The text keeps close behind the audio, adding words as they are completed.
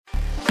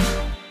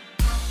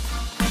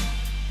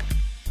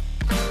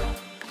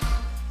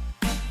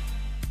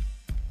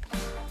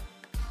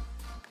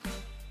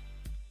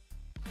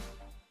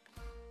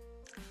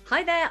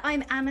Hi there,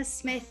 I'm Anna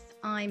Smith.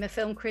 I'm a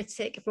film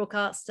critic,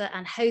 broadcaster,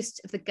 and host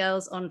of the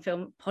Girls on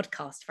Film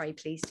podcast. Very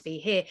pleased to be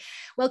here.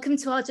 Welcome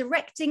to our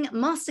directing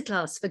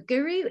masterclass for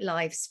Guru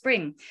Live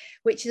Spring,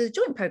 which is a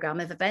joint programme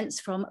of events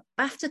from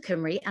BAFTA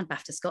Cymru and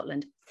BAFTA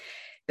Scotland.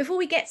 Before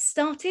we get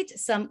started,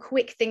 some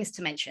quick things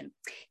to mention.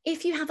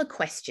 If you have a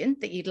question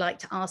that you'd like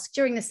to ask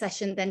during the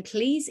session, then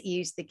please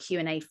use the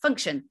Q&A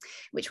function,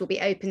 which will be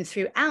open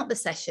throughout the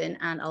session,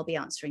 and I'll be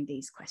answering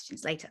these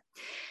questions later.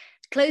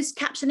 Closed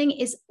captioning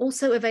is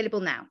also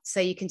available now, so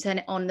you can turn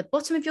it on the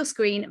bottom of your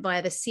screen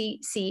via the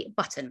CC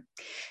button.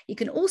 You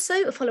can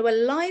also follow a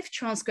live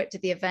transcript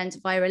of the event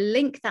via a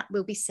link that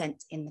will be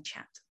sent in the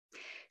chat.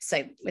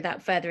 So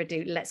without further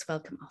ado, let's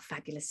welcome our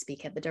fabulous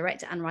speaker, the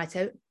director and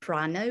writer,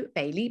 Prano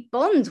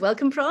Bailey-Bond.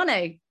 Welcome,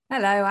 Prano.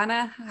 Hello,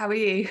 Anna. How are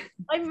you?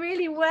 I'm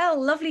really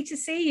well. Lovely to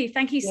see you.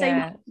 Thank you so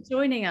much for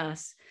joining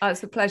us. Oh,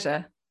 it's a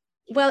pleasure.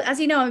 Well, as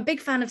you know, I'm a big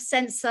fan of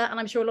Censor, and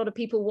I'm sure a lot of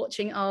people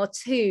watching are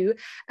too.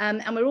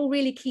 And we're all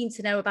really keen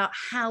to know about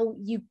how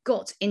you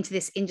got into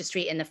this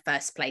industry in the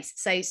first place.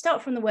 So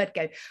start from the word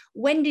go.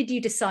 When did you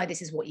decide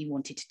this is what you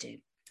wanted to do?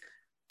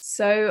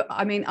 So,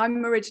 I mean,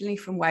 I'm originally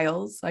from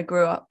Wales. I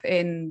grew up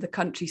in the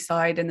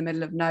countryside in the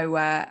middle of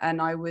nowhere,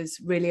 and I was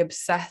really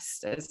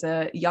obsessed as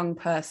a young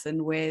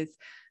person with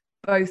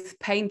both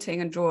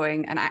painting and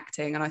drawing and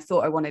acting, and I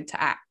thought I wanted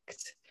to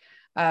act.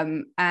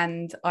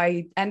 And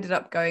I ended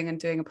up going and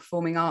doing a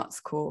performing arts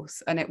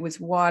course, and it was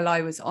while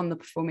I was on the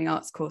performing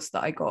arts course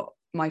that I got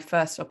my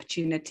first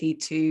opportunity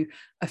to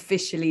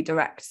officially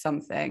direct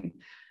something.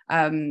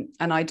 And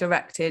I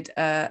directed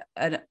an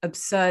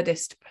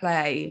absurdist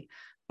play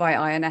by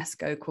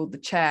Ionesco called The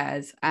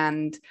Chairs.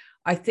 And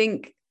I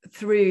think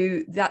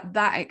through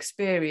that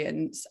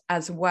experience,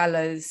 as well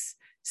as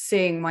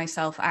seeing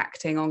myself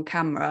acting on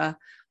camera,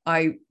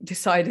 I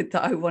decided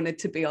that I wanted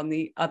to be on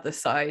the other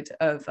side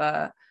of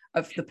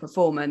the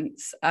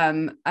performance.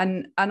 And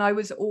I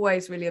was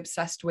always really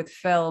obsessed with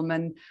film,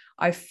 and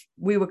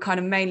we were kind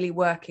of mainly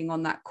working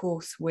on that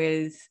course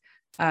with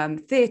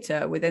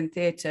within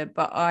theatre,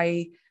 but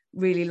I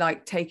really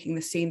liked taking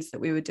the scenes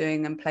that we were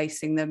doing and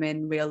placing them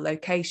in real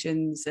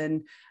locations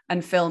and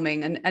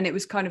filming. And it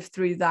was kind of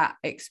through that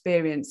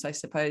experience, I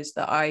suppose,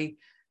 that I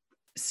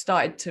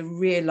started to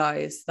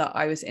realize that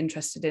I was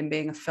interested in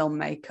being a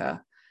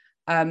filmmaker.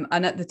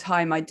 And at the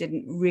time, I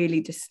didn't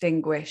really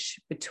distinguish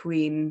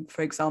between,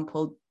 for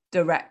example,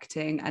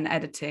 directing and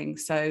editing.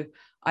 So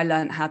I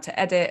learned how to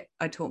edit.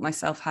 I taught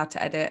myself how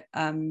to edit.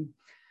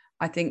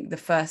 I think the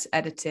first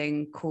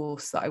editing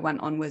course that I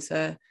went on was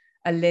a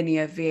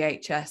linear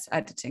VHS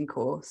editing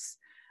course,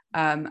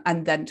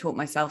 and then taught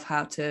myself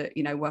how to,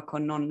 work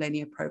on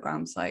non-linear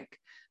programs like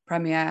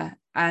Premiere,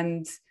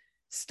 and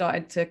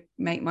started to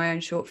make my own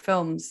short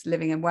films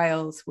living in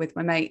Wales with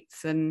my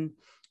mates, and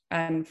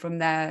from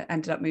there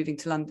ended up moving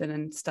to London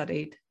and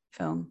studied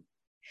film.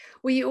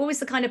 Were you always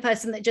the kind of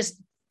person that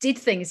just did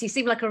things? You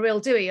seem like a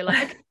real doer. You're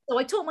like, okay, so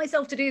I taught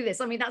myself to do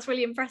this. I mean, that's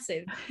really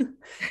impressive.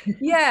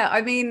 Yeah,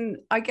 I mean,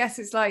 I guess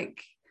it's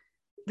like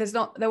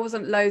there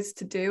wasn't loads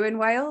to do in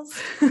Wales.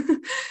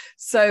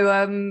 So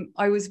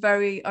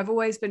I've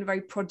always been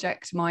very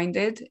project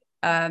minded,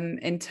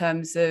 in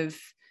terms of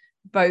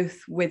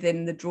both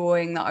within the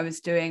drawing that I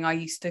was doing. I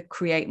used to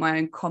create my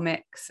own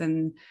comics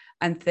and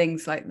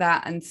things like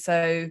that. And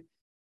so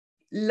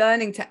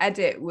learning to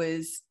edit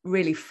was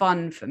really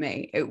fun for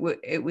me.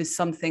 It was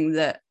something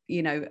that,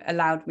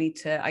 allowed me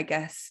to, I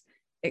guess,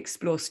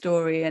 explore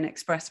story and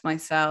express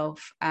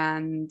myself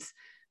and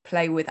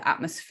play with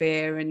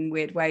atmosphere in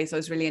weird ways. I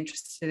was really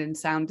interested in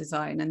sound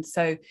design. And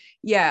so,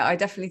 yeah, I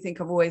definitely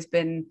think I've always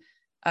been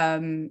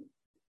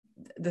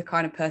the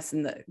kind of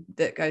person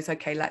that goes,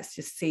 okay, let's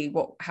just see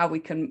how we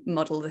can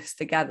model this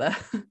together.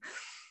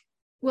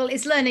 Well,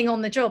 it's learning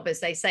on the job, as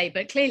they say,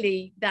 but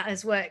clearly that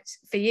has worked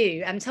for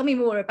you. Tell me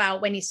more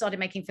about when you started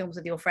making films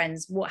with your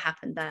friends. What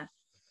happened there?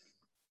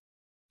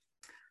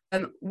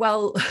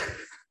 Well,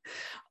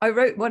 I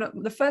wrote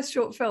the first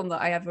short film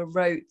that I ever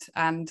wrote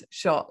and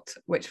shot,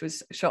 which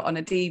was shot on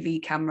a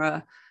DV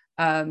camera.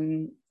 I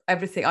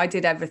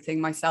did everything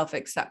myself,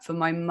 except for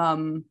my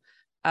mum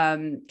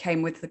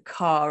came with the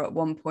car at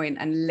one point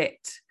and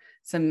lit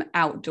some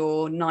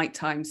outdoor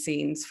nighttime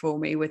scenes for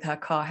me with her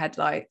car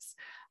headlights.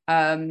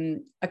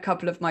 A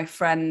couple of my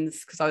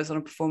friends, because I was on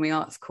a performing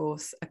arts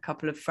course, a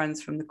couple of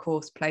friends from the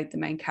course played the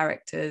main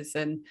characters.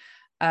 And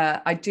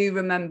I do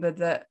remember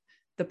that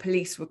the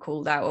police were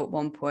called out at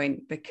one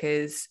point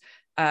because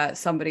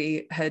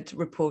somebody had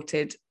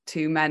reported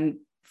two men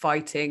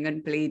fighting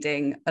and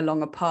bleeding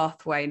along a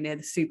pathway near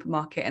the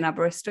supermarket in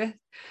Aberystwyth.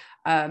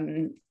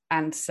 And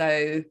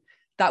so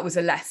that was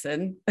a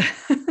lesson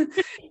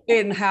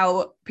in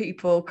how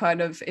people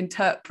kind of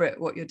interpret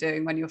what you're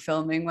doing when you're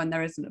filming, when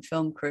there isn't a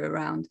film crew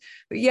around.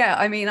 But yeah,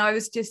 I mean,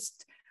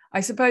 I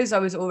suppose I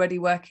was already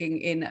working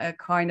in a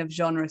kind of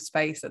genre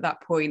space at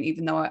that point,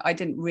 even though I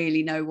didn't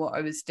really know what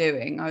I was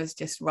doing. I was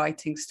just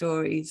writing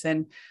stories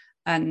and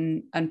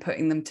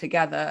putting them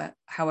together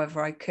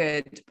however I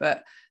could.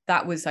 But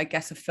that was, I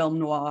guess, a film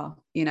noir,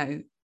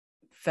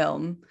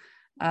 film.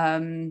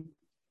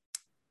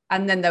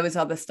 and then there was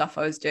other stuff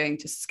I was doing,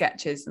 just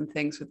sketches and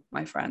things with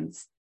my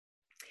friends.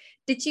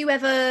 Did you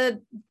ever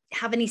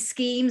have any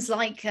schemes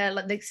like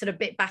the sort of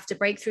bit BAFTA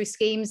breakthrough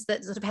schemes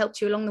that sort of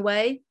helped you along the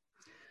way?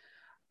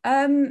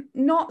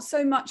 Not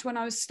so much when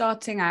I was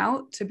starting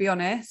out, to be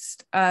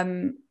honest.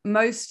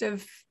 Most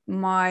of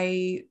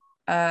my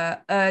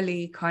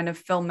early kind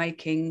of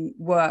filmmaking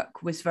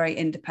work was very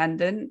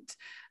independent.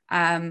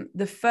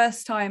 The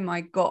first time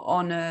I got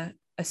on a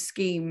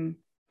scheme,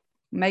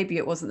 maybe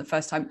it wasn't the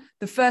first time,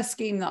 the first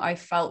scheme that I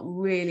felt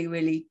really,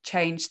 really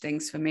changed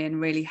things for me and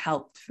really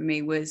helped for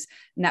me was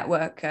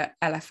Network at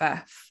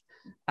LFF.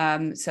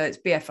 So it's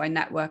BFI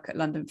Network at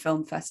London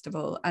Film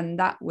Festival. And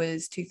that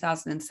was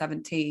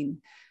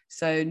 2017.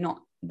 So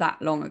not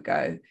that long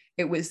ago.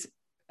 It was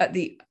at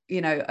the,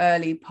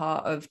 early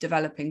part of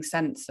developing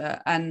Censor.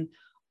 And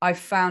I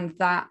found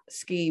that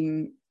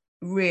scheme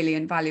really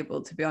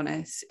invaluable, to be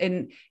honest.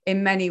 In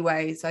many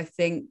ways, I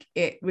think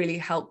it really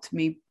helped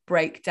me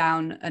break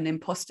down an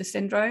imposter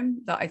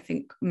syndrome that I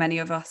think many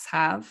of us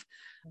have.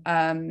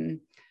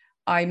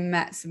 I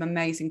met some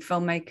amazing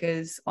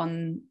filmmakers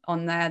on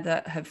there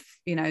that have,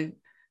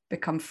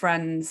 become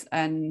friends,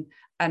 and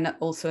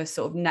also a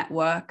sort of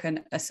network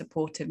and a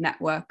supportive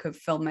network of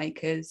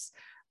filmmakers,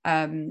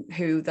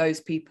 who those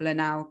people are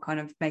now kind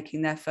of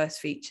making their first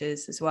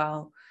features as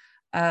well.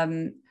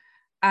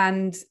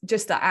 And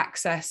just the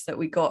access that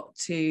we got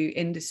to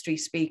industry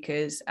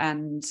speakers,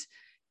 and,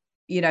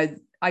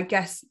 I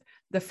guess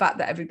the fact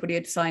that everybody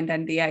had signed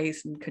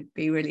NDAs and could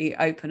be really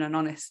open and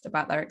honest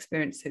about their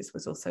experiences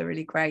was also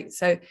really great.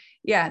 So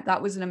yeah,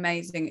 that was an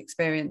amazing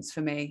experience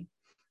for me.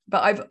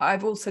 But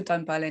I've also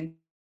done Berlin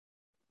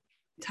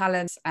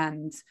Talents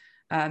and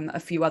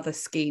a few other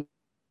schemes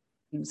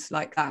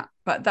like that.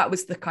 But that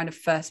was the kind of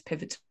first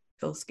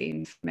pivotal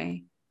scheme for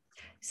me.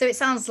 So it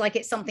sounds like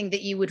it's something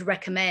that you would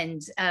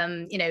recommend,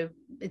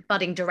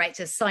 budding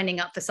directors signing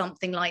up for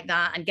something like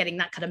that and getting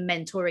that kind of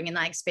mentoring and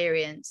that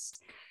experience.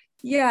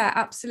 Yeah,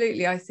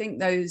 absolutely. I think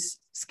those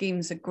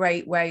schemes are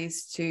great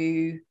ways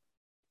to,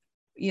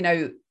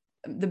 the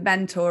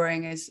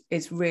mentoring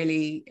is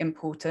really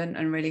important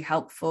and really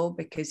helpful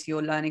because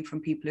you're learning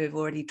from people who have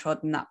already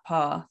trodden that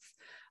path.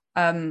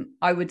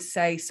 I would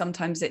say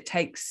sometimes it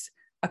takes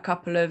a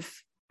couple of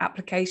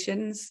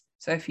applications.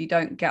 So if you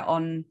don't get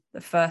on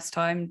the first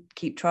time,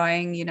 keep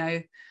trying,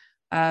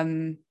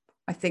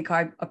 I think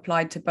I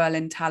applied to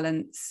Berlin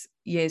Talents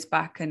years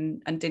back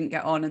and didn't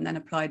get on, and then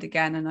applied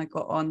again and I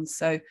got on.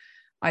 So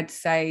I'd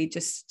say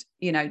just,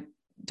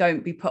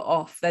 don't be put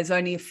off. There's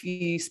only a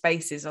few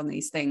spaces on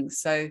these things.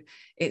 So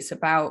it's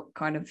about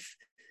kind of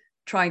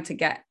trying to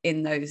get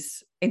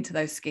into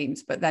those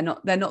schemes, but they're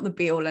not the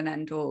be all and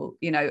end all.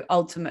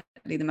 Ultimately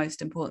the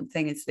most important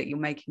thing is that you're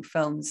making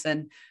films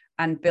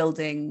and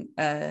building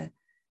a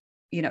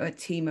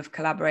team of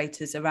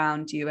collaborators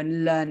around you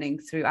and learning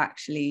through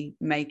actually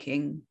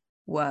making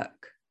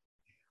work.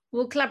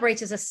 Well,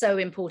 collaborators are so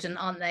important,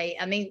 aren't they?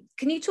 I mean,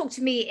 can you talk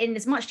to me in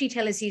as much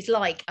detail as you'd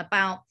like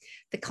about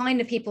the kind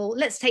of people,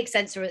 let's take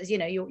Censor as,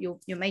 your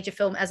major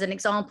film as an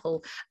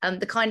example,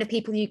 the kind of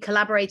people you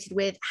collaborated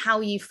with, how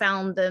you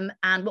found them,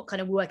 and what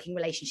kind of working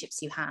relationships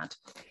you had?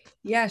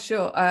 Yeah,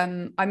 sure.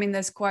 I mean,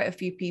 there's quite a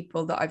few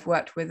people that I've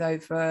worked with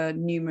over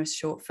numerous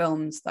short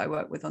films that I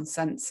work with on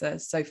Censor.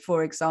 So,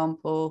 for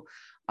example,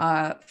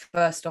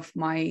 first off,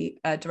 my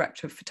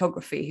director of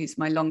photography, who's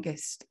my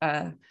longest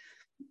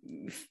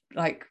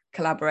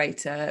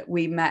collaborator,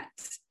 we met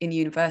in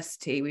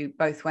university. We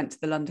both went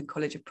to the London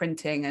College of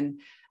Printing,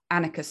 and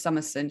Annika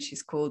Summerson,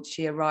 she's called,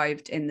 she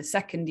arrived in the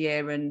second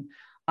year, and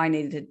I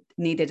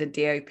needed a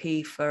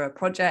DOP for a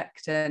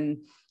project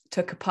and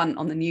took a punt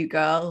on the new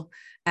girl,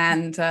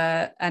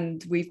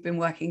 and we've been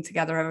working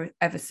together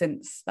ever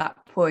since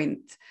that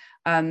point.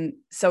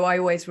 So I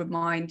always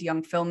remind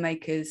young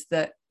filmmakers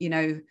that,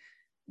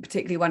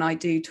 particularly when I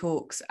do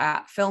talks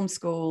at film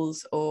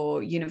schools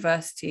or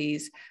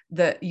universities,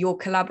 that your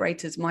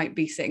collaborators might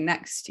be sitting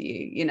next to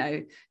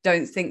you.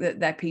 Don't think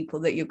that they're people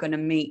that you're going to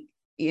meet,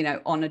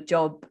 on a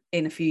job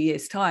in a few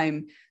years'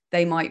 time.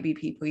 They might be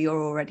people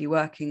you're already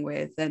working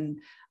with. And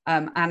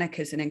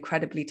Annika's an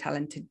incredibly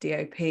talented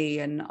DOP,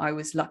 and I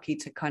was lucky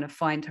to kind of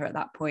find her at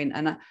that point.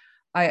 And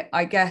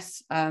I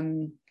guess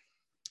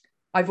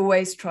I've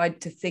always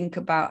tried to think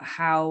about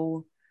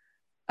how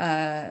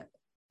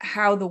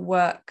the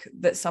work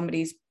that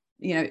somebody's,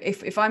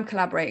 if I'm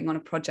collaborating on a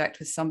project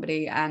with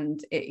somebody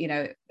and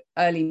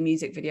early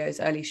music videos,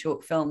 early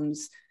short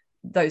films,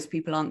 those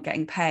people aren't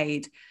getting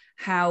paid,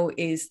 how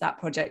is that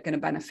project going to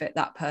benefit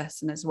that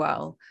person as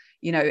well?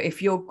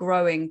 If you're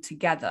growing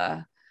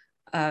together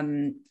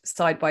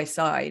side by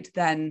side,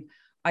 then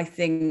I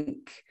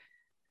think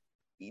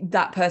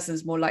that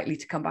person's more likely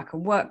to come back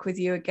and work with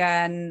you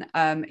again.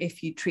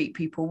 If you treat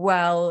people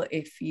well,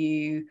 if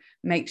you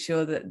make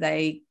sure that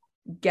they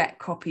get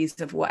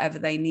copies of whatever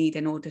they need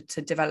in order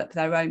to develop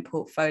their own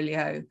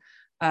portfolio,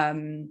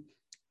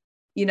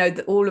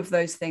 all of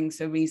those things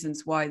are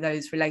reasons why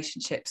those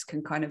relationships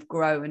can kind of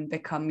grow and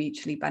become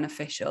mutually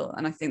beneficial.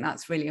 And I think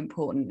that's really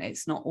important.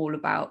 It's not all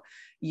about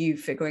you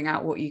figuring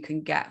out what you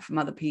can get from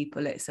other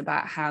people. It's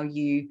about how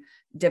you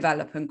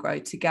develop and grow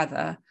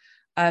together.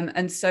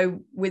 And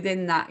so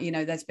within that,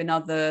 there's been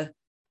other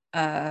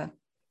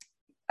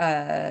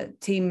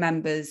team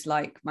members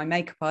like my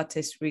makeup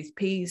artist, Ruth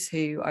Pease,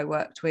 who I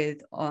worked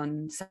with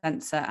on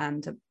Censor,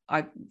 and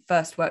I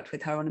first worked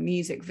with her on a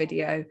music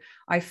video.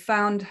 I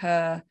found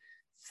her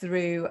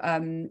through,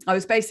 I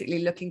was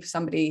basically looking for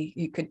somebody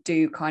who could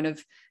do kind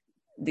of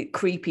the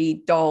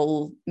creepy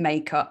doll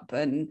makeup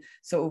and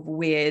sort of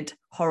weird,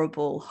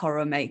 horrible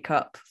horror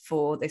makeup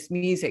for this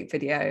music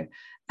video.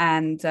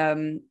 And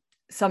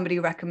somebody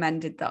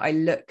recommended that I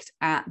looked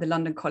at the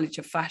London College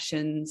of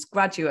Fashion's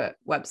graduate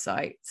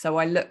website. So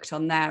I looked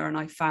on there and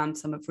I found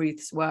some of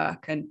Ruth's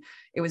work, and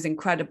it was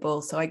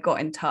incredible. So I got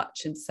in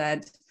touch and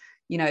said,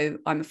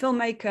 I'm a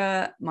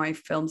filmmaker, my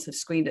films have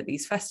screened at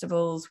these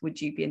festivals,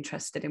 would you be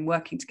interested in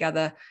working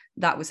together?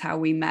 That was how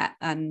we met.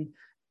 And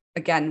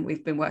again,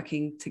 we've been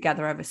working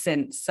together ever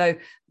since. So,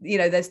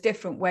 there's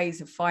different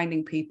ways of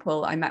finding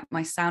people. I met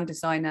my sound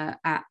designer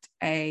at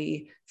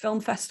a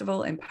film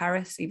festival in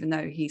Paris, even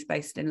though he's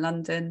based in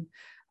London.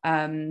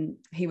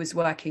 He was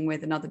working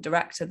with another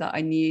director that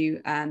I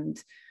knew,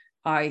 and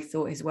I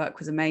thought his work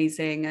was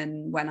amazing.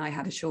 And when I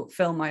had a short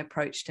film, I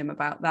approached him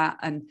about that.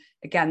 And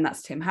again,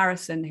 that's Tim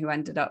Harrison, who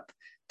ended up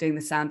doing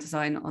the sound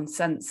design on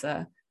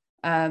Censor.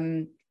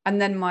 And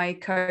then my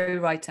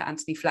co-writer,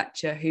 Anthony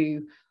Fletcher,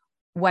 who,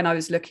 when I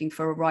was looking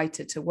for a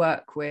writer to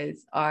work with,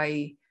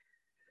 I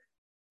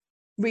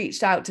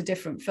reached out to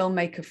different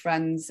filmmaker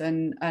friends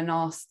and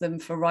asked them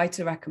for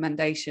writer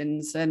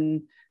recommendations,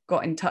 and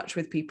got in touch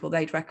with people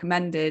they'd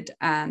recommended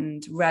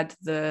and read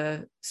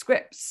the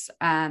scripts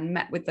and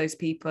met with those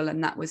people.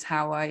 And that was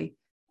how I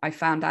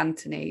found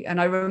Anthony. And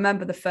I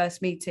remember the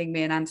first meeting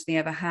me and Anthony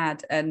ever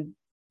had. And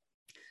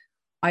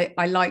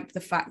I liked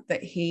the fact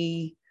that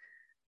he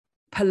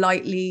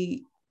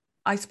politely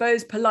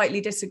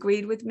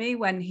disagreed with me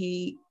when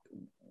he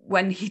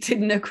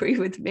didn't agree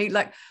with me.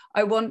 Like,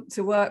 I want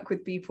to work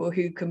with people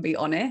who can be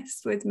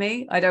honest with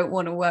me. I don't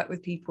want to work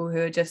with people who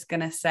are just going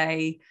to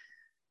say,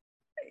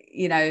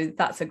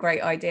 that's a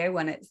great idea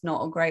when it's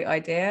not a great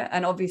idea.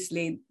 And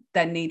obviously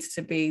there needs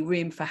to be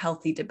room for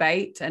healthy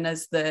debate. And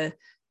as the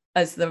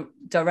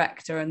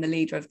director and the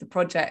leader of the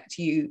project,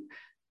 you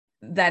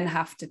then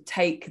have to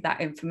take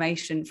that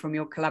information from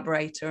your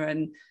collaborator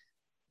and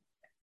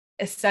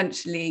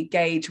essentially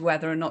gauge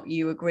whether or not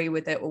you agree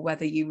with it, or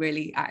whether you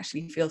really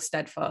actually feel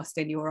steadfast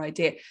in your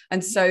idea.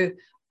 And so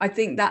I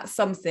think that's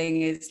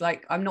something, is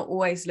like, I'm not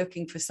always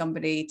looking for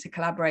somebody to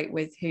collaborate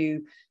with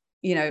who,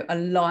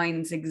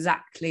 aligns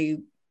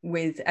exactly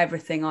with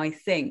everything I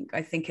think.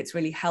 I think it's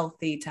really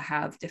healthy to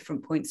have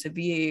different points of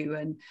view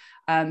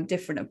and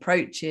different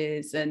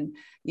approaches, and,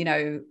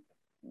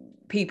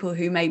 people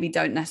who maybe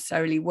don't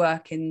necessarily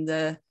work in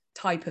the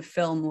type of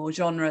film or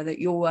genre that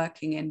you're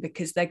working in,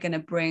 because they're going to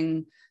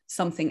bring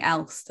something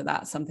else to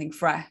that, something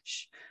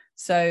fresh.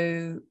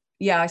 So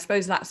yeah, I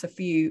suppose that's a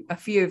few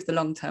of the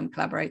long-term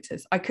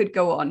collaborators. I could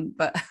go on,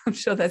 but I'm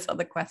sure there's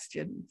other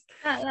questions.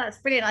 That's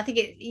brilliant. I think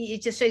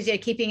it just shows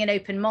keeping an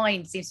open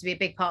mind seems to be a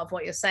big part of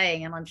what you're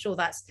saying, and I'm sure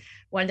that's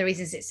one of the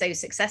reasons it's so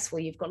successful.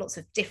 You've got lots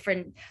of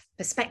different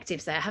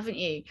perspectives there, haven't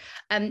you?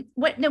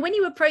 When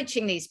you were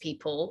approaching these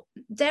people,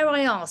 dare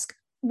I ask,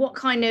 what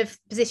kind of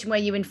position were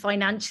you in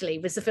financially?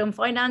 Was the film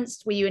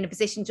financed? Were you in a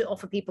position to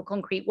offer people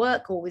concrete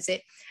work, or was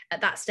it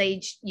at that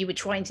stage you were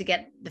trying to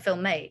get the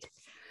film made?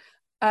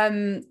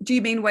 Do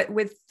you mean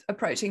with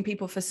approaching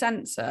people for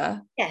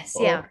Censor? Yes,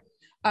 yeah.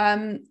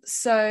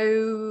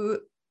 So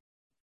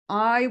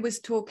I was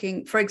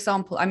talking, for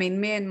example,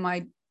 me and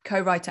my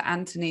co-writer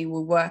Anthony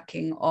were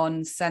working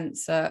on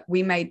Censor.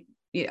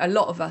 A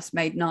lot of us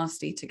made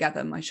Nasty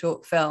together, my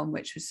short film,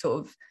 which was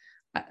sort of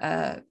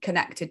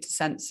connected to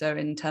Censor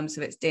in terms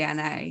of its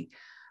DNA.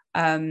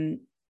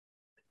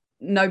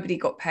 Nobody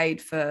got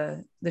paid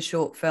for the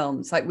short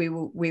films. Like, we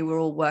were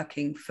all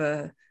working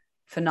for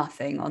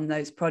nothing on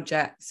those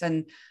projects.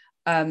 And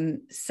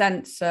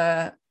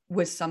Censor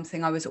was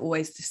something I was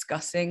always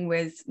discussing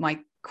with my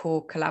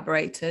core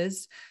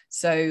collaborators.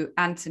 So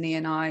Anthony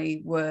and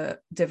I were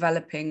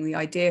developing the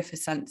idea for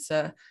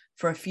Censor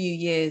for a few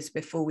years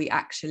before we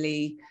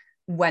actually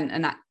went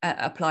and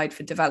applied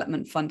for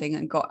development funding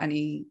and got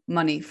any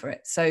money for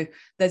it. So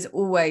there's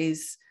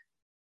always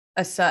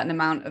a certain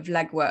amount of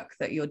legwork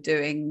that you're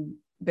doing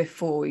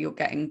before you're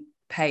getting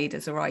paid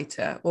as a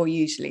writer, or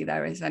usually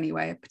there is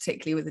anyway,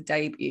 particularly with a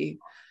debut.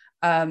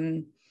 Annika,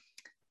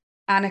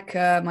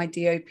 my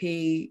DOP,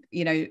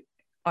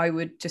 I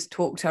would just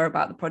talk to her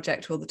about the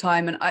project all the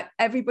time, and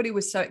everybody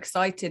was so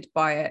excited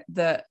by it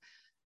that,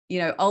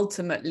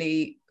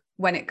 ultimately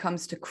when it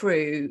comes to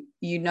crew,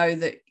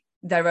 that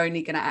they're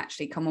only going to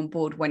actually come on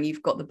board when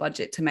you've got the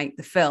budget to make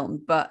the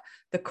film. But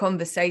the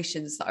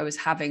conversations that I was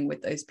having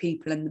with those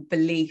people, and the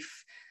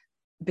belief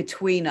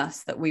between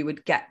us that we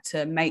would get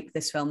to make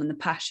this film, and the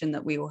passion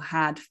that we all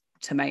had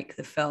to make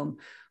the film,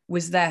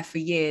 was there for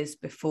years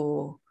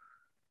before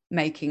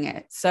making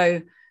it.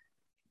 So,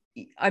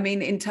 I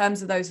mean, in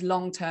terms of those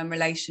long-term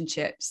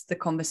relationships, the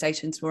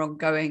conversations were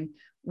ongoing.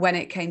 When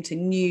it came to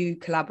new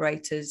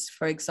collaborators,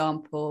 for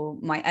example,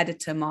 my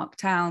editor, Mark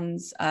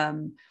Towns,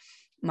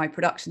 my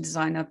production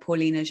designer,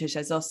 Paulina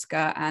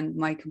Zhezhevska, and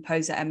my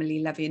composer,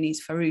 Emily Levianese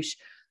Farouche,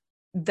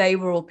 they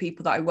were all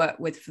people that I worked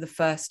with for the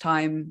first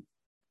time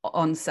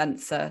on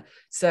Censor.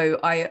 So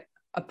I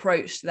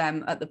approached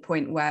them at the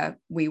point where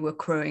we were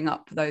crewing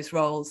up those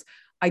roles.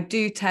 I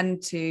do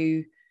tend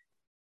to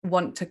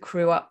want to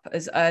crew up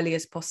as early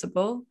as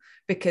possible,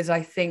 because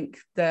I think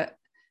that,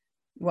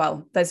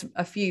 well, there's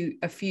a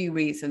few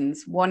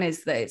reasons. One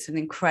is that it's an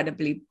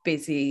incredibly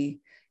busy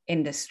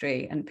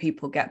industry and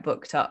people get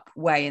booked up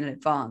way in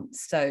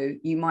advance. So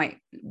you might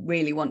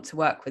really want to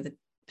work with a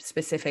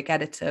specific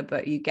editor,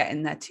 but you get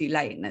in there too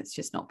late and it's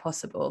just not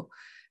possible.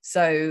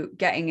 So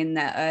getting in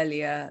there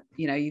earlier,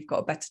 you know, you've got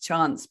a better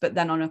chance. But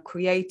then on a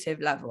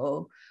creative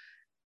level,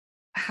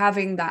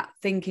 having that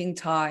thinking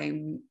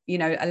time, you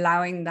know,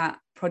 allowing that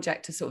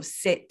project to sort of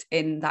sit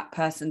in that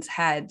person's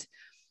head,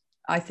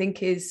 I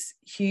think is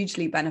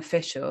hugely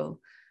beneficial.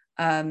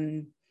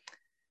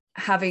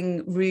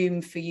 Having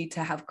room for you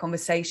to have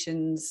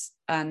conversations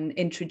and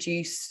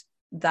introduce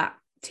that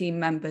team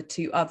member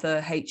to other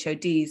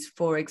HODs.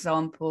 For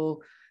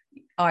example,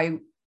 I,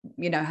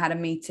 you know, had a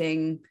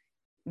meeting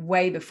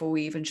way before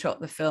we even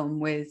shot the film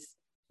with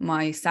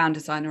my sound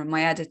designer and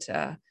my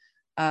editor.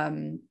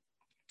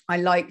 I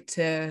like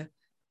to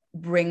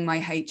bring my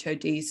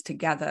HODs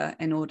together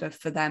in order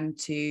for them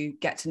to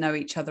get to know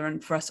each other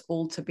and for us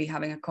all to be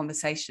having a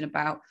conversation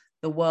about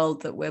the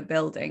world that we're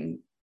building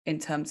in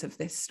terms of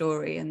this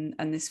story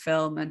and this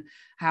film, and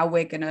how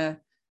we're going to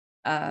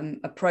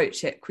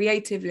approach it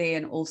creatively,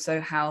 and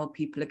also how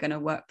people are going to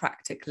work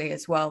practically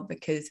as well.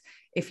 Because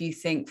if you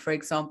think, for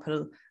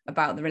example,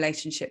 about the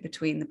relationship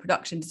between the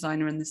production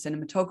designer and the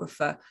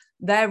cinematographer,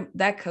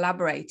 they're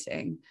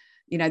collaborating.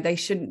 You know, they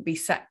shouldn't be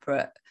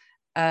separate.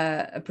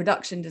 A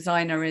production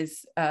designer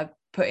is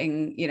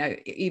putting, you know,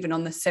 even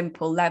on the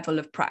simple level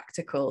of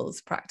practical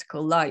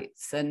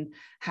lights and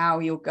how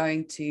you're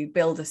going to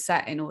build a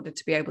set in order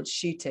to be able to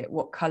shoot it.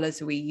 What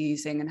colors are we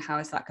using and how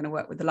is that going to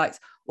work with the lights?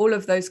 All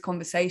of those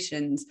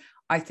conversations,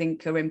 I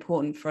think, are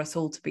important for us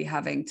all to be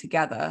having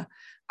together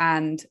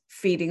and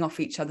feeding off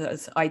each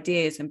other's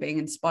ideas and being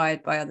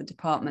inspired by other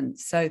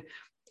departments. So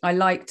I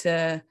like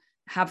to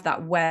have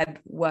that web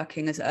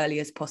working as early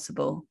as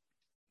possible.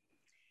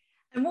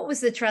 And what was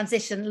the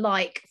transition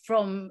like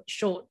from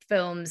short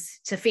films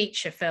to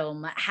feature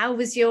film? How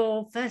was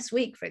your first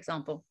week, for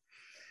example?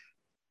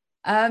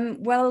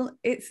 Well,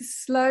 it's a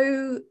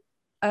slow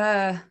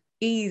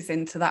ease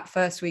into that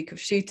first week of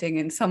shooting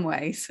in some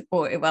ways,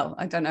 or, well,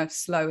 I don't know if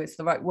slow is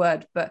the right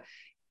word, but,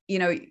 you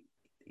know,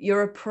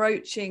 you're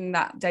approaching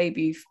that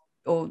debut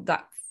or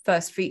that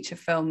first feature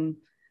film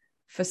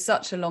for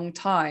such a long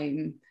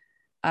time.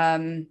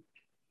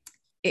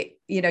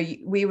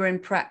 We were in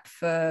prep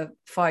for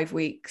 5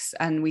 weeks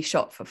and we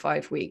shot for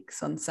 5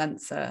 weeks on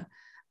Censor.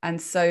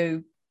 And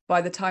so by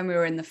the time we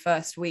were in the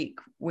first week,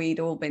 we'd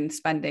all been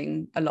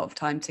spending a lot of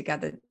time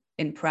together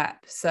in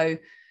prep. So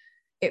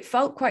it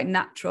felt quite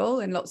natural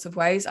in lots of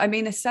ways. I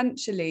mean,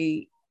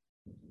 essentially,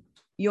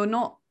 you're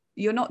not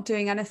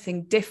doing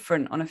anything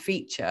different on a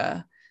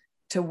feature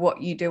to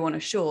what you do on a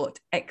short,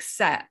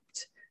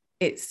 except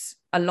it's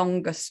a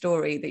longer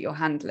story that you're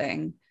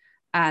handling.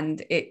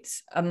 And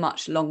it's a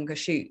much longer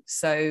shoot.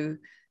 So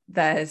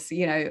there's,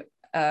 you know,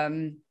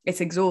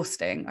 it's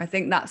exhausting. I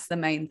think that's the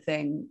main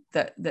thing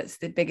that's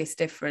the biggest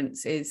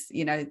difference is,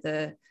 you know,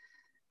 the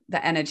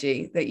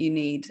energy that you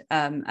need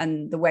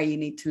and the way you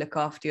need to look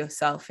after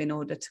yourself in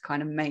order to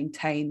kind of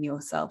maintain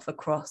yourself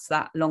across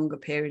that longer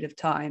period of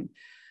time.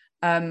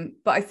 But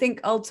I think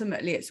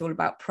ultimately it's all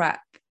about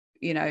prep,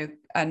 you know,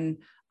 and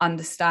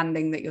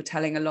understanding that you're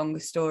telling a longer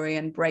story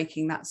and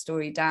breaking that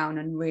story down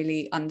and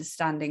really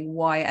understanding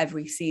why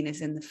every scene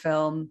is in the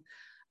film.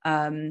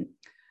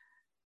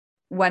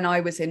 When I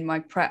was in my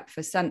prep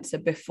for Censor,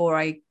 before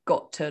I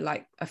got to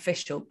like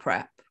official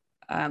prep,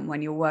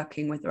 when you're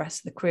working with the rest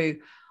of the crew,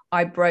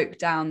 I broke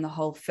down the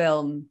whole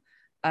film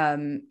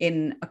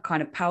in a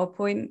kind of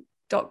PowerPoint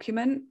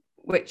document,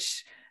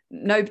 which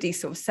nobody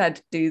sort of said,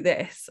 do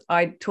this.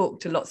 I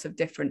talked to lots of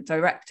different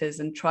directors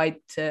and tried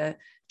to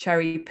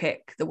cherry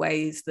pick the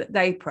ways that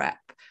they prep.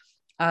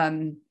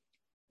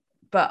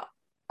 But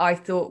I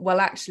thought, well,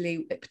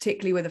 actually,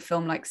 particularly with a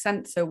film like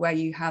Censor, where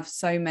you have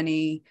so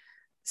many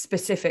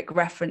specific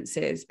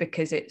references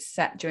because it's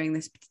set during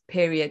this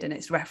period and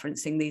it's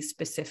referencing these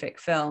specific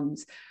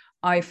films,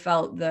 I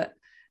felt that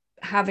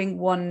having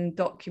one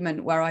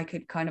document where I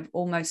could kind of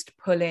almost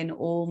pull in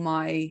all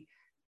my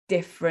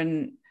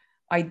different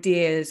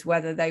ideas,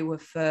 whether they were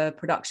for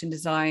production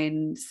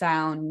design,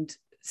 sound,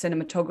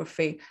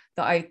 cinematography,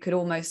 that I could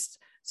almost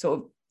sort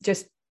of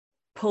just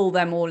pull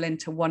them all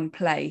into one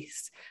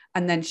place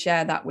and then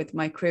share that with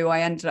my crew.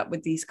 I ended up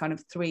with these kind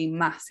of 3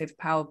 massive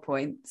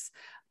PowerPoints,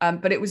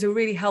 but it was a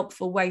really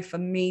helpful way for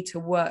me to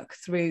work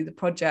through the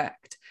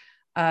project,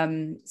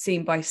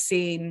 scene by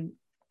scene,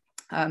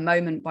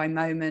 moment by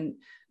moment,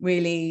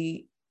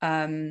 really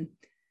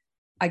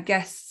I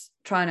guess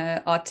trying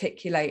to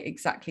articulate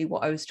exactly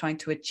what I was trying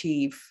to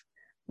achieve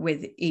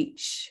with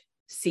each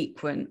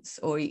sequence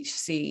or each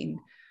scene.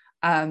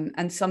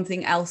 And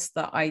something else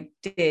that I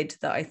did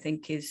that I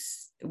think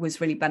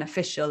was really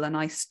beneficial, and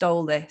I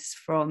stole this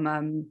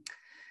from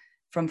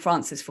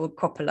Francis Ford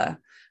Coppola.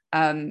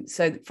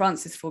 So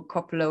Francis Ford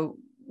Coppola,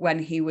 when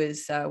he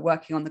was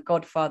working on The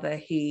Godfather,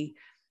 he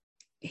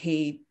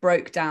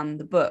broke down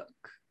the book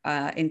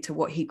into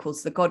what he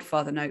calls the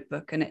Godfather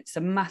Notebook, and it's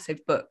a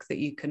massive book that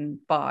you can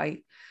buy.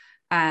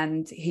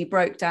 And he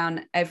broke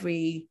down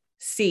every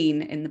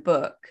scene in the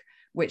book,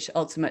 which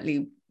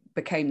ultimately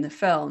became the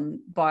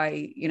film,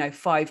 by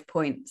 5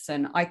 points.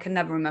 And I can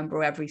never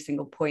remember every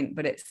single point,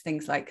 but it's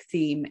things like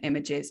theme,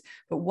 images.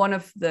 But one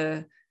of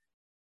the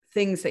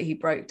things that he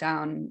broke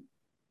down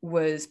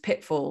was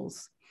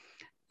pitfalls.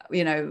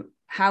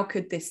 How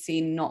could this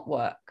scene not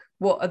work?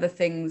 What are the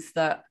things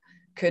that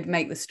could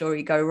make the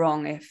story go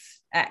wrong if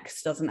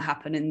X doesn't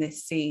happen in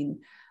this scene?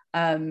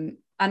 And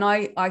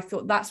I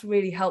thought that's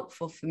really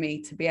helpful for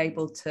me to be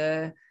able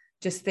to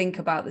just think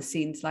about the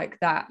scenes like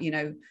that.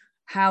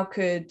 How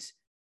could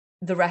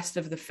the rest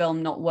of the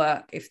film not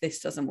work if this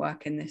doesn't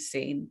work in this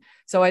scene?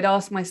 So I'd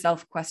ask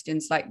myself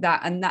questions like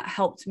that, and that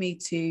helped me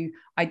to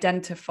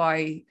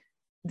identify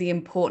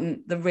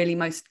the really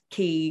most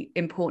key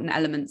important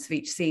elements of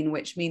each scene,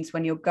 which means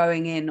when you're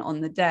going in on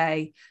the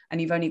day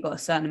and you've only got a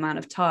certain amount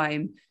of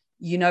time,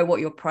 you know what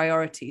your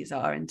priorities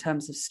are in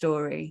terms of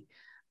story.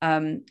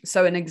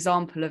 So an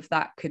example of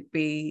that could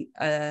be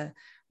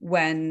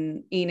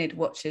when Enid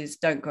watches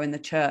Don't Go in the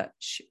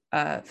Church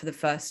for the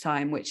first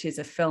time, which is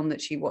a film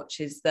that she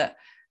watches that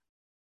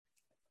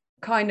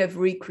kind of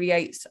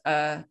recreates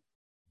a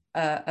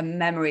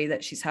memory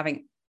that she's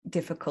having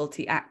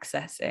difficulty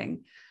accessing.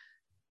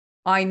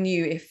 I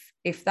knew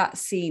if that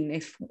scene,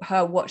 if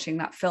her watching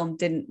that film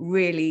didn't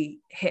really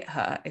hit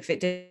her, if it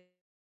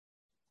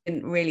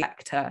didn't really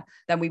affect her,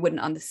 then we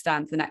wouldn't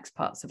understand the next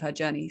parts of her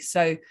journey.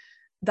 So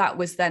that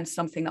was then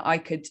something that I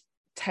could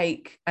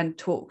take and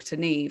talk to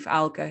Niamh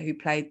Algar, who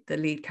played the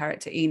lead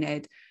character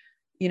Enid.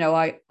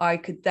 I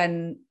could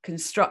then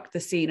construct the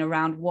scene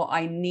around what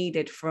I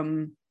needed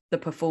from the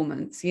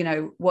performance.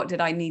 What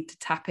did I need to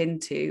tap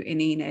into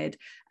in Enid?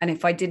 And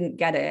if I didn't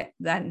get it,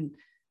 then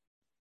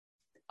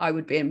I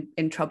would be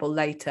in trouble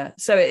later.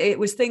 So it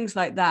was things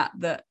like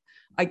that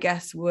I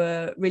guess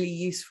were really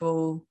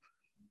useful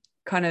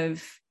kind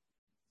of,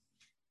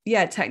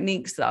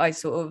 techniques that I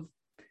sort of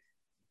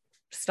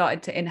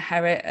started to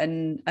inherit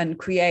and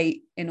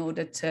create in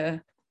order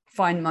to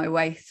find my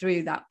way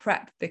through that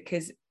prep,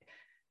 because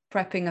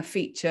prepping a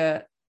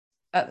feature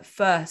at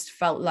first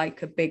felt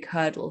like a big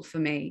hurdle for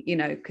me,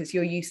 because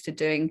you're used to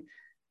doing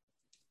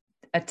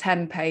a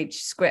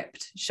 10-page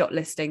script, shot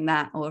listing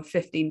that, or a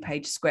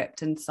 15-page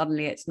script, and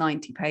suddenly it's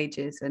 90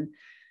 pages, and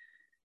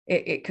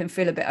it can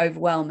feel a bit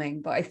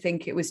overwhelming. But I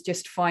think it was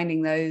just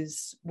finding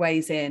those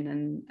ways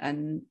in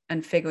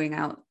and figuring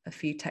out a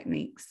few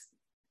techniques.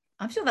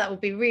 I'm sure that will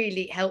be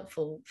really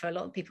helpful for a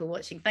lot of people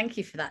watching. Thank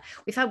you for that.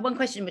 We've had one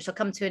question, which I'll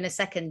come to in a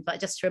second, but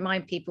just to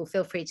remind people,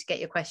 feel free to get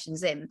your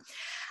questions in.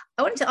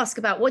 I wanted to ask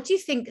about, what do you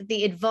think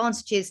the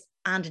advantages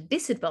and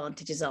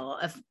disadvantages are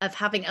of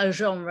having a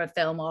genre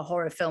film or a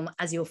horror film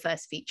as your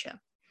first feature?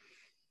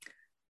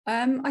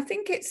 I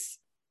think it's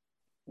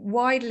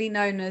widely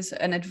known as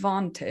an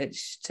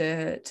advantage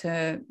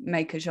to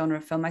make a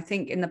genre film. I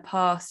think in the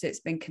past it's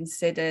been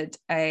considered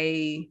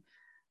a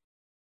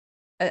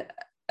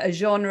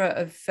genre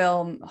of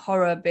film,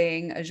 horror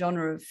being a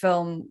genre of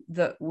film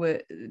that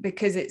would,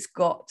 because it's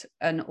got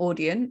an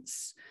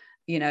audience,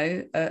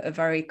 a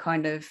very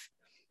kind of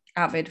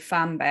avid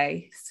fan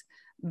base,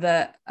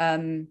 that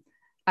and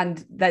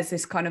there's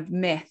this kind of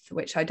myth,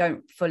 which I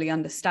don't fully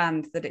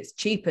understand, that it's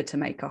cheaper to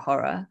make a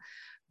horror.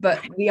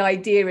 But the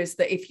idea is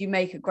that if you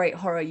make a great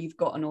horror, you've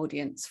got an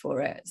audience for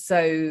it.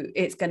 So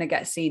it's going to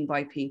get seen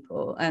by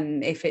people.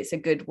 And if it's a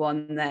good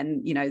one,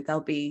 then,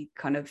 there'll be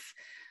kind of,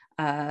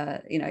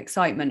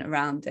 excitement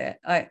around it.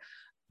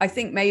 I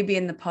think maybe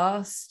in the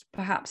past,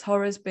 perhaps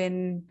horror's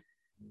been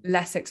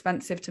less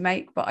expensive to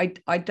make, but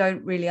I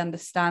don't really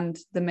understand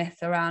the myth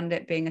around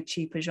it being a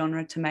cheaper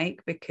genre to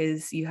make,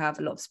 because you have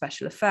a lot of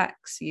special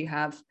effects, you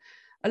have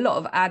a lot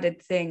of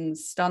added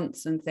things,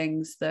 stunts and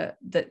things that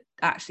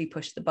actually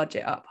push the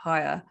budget up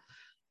higher.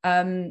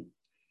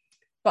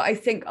 But I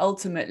think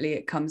ultimately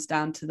it comes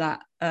down to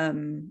that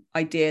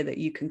idea that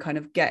you can kind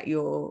of get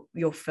your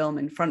film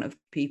in front of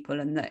people,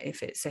 and that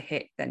if it's a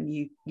hit, then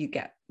you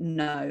get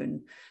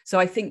known. So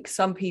I think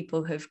some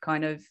people have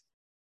kind of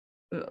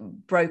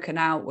broken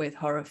out with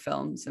horror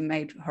films and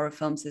made horror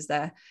films as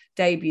their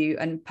debut,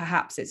 and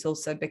perhaps it's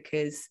also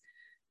because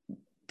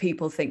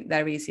people think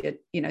they're easier,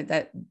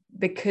 that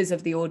because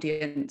of the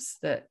audience,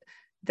 that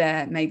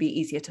they're maybe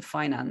easier to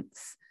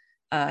finance.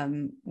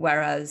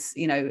 Whereas,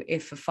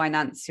 if a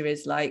financier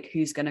is like,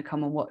 who's going to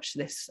come and watch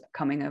this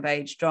coming of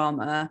age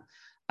drama,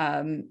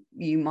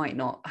 you might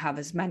not have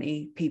as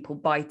many people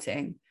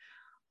biting.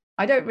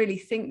 I don't really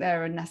think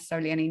there are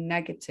necessarily any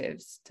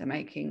negatives to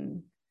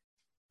making.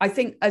 I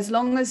think as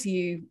long as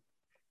you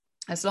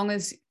as long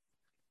as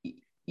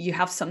you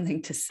have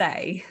something to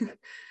say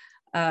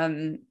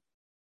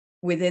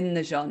within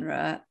the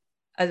genre,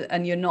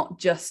 and you're not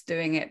just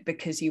doing it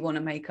because you want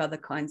to make other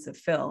kinds of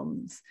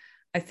films.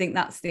 I think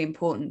that's the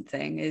important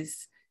thing,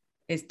 is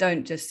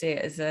don't just see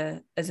it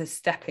as a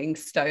stepping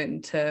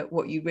stone to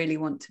what you really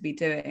want to be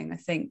doing. I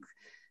think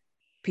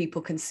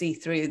people can see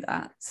through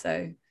that.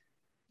 So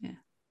yeah.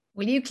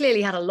 Well, you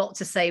clearly had a lot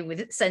to say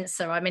with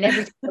Censor. I mean,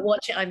 every time I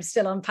watch it, I'm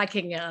still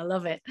unpacking it. I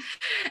love it.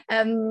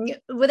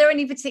 Were there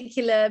any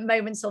particular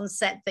moments on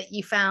set that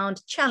you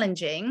found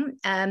challenging,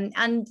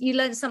 and you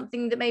learned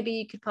something that maybe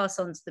you could pass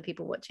on to the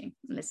people watching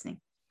and listening?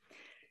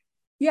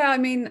 Yeah, I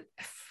mean,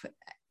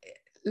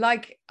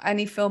 like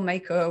any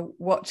filmmaker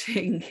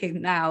watching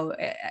now,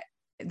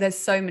 there's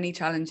so many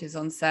challenges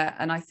on set.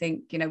 And I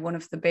think, you know, one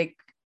of the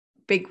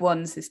big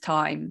ones is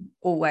time,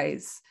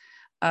 always.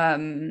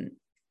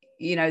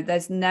 You know,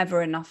 there's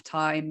never enough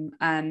time,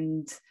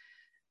 and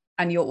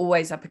you're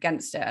always up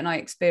against it. And I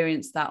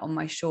experienced that on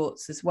my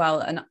shorts as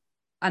well.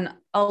 And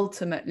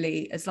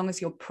ultimately, as long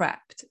as you're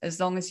prepped, as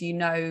long as you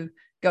know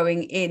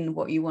going in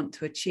what you want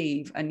to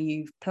achieve and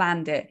you've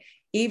planned it,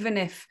 even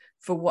if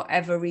for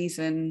whatever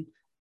reason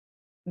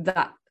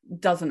that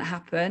doesn't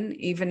happen,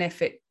 even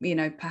if it, you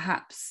know,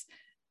 perhaps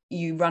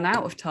you run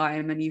out of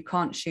time and you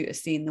can't shoot a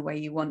scene the way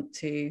you want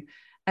to,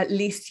 at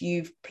least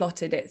you've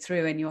plotted it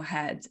through in your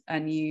head,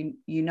 and you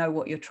know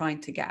what you're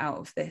trying to get out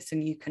of this,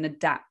 and you can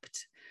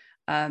adapt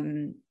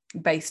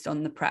based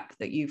on the prep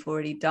that you've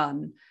already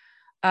done.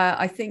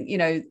 I think, you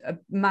know, a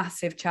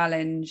massive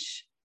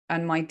challenge,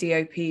 and my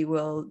DOP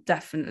will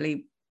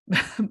definitely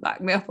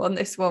back me up on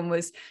this one,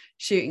 was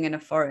shooting in a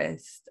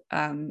forest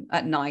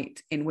at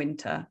night in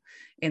winter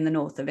in the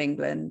north of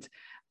England.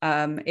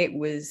 It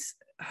was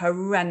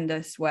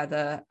horrendous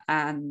weather,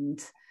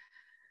 and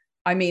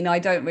I mean, I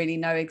don't really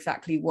know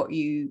exactly what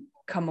you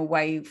come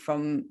away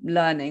from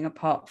learning,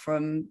 apart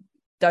from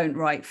don't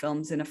write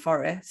films in a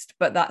forest,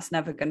 but that's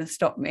never going to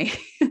stop me.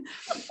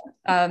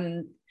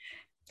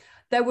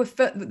 There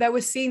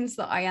were scenes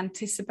that I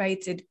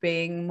anticipated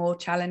being more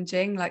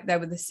challenging. Like, there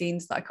were the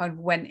scenes that I kind of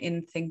went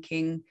in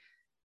thinking,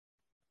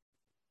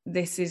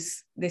 this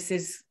is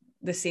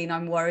the scene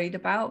I'm worried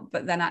about,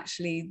 but then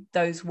actually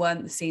those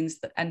weren't the scenes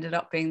that ended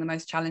up being the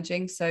most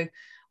challenging. So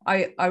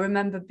I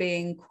remember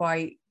being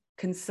quite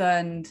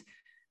concerned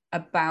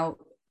about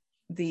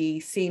the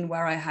scene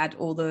where I had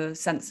all the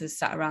censors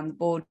sat around the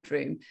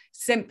boardroom,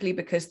 simply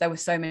because there were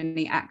so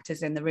many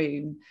actors in the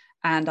room,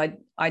 and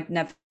I'd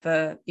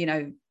never, you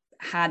know,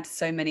 had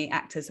so many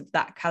actors of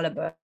that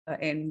caliber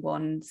in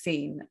one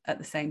scene at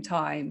the same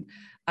time,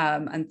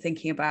 and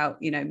thinking about,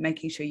 you know,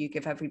 making sure you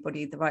give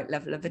everybody the right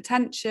level of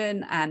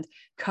attention and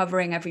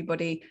covering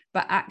everybody.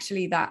 But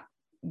actually that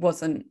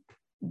wasn't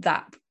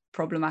that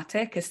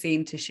problematic a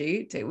scene to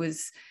shoot. It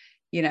was,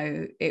 you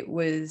know, it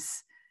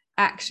was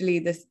actually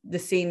the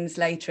scenes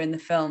later in the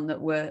film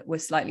that were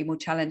slightly more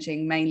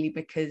challenging, mainly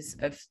because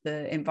of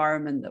the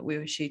environment that we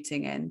were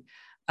shooting in.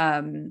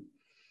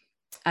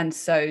 And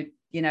so,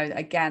 you know,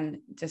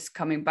 again, just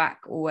coming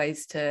back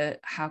always to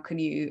how can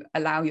you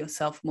allow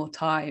yourself more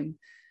time?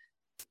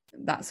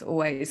 That's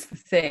always the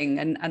thing.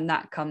 And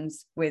that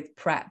comes with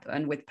prep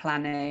and with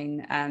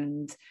planning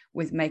and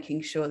with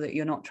making sure that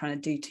you're not trying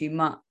to do too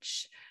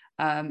much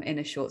in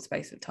a short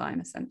space of time,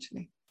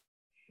 essentially.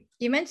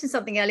 You mentioned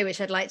something earlier, which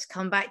I'd like to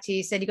come back to.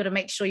 You said you've got to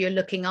make sure you're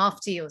looking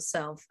after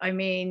yourself. I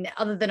mean,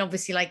 other than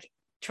obviously like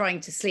trying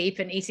to sleep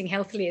and eating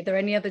healthily, are there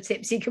any other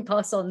tips you can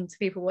pass on to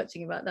people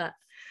watching about that?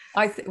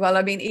 Well,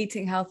 I mean,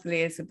 eating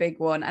healthily is a big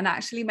one, and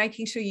actually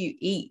making sure you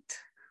eat.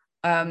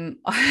 I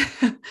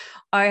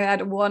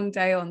had one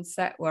day on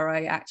set where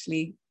I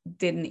actually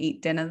didn't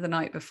eat dinner the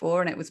night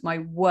before, and it was my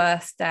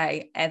worst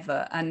day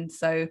ever. And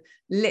so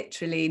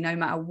literally, no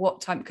matter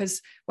what time,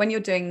 because when you're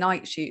doing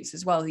night shoots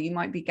as well, you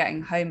might be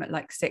getting home at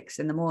like 6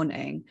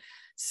 a.m,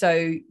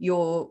 so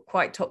you're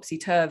quite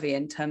topsy-turvy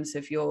in terms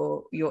of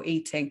your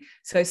eating.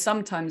 So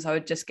sometimes I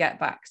would just get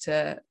back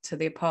to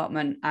the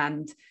apartment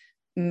and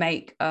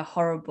make a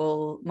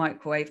horrible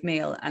microwave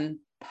meal and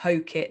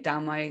poke it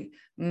down my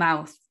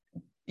mouth.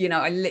 You know,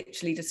 I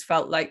literally just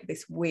felt like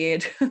this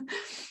weird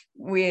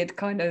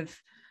kind of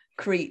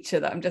creature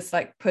that I'm just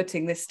like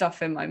putting this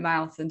stuff in my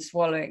mouth and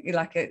swallowing.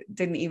 Like, it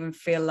didn't even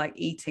feel like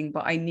eating,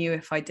 but I knew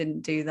if I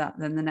didn't do that,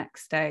 then the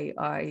next day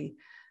I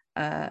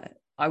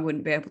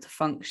wouldn't be able to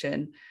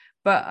function.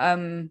 But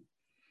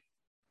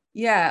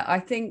yeah, I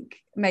think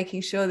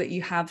making sure that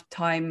you have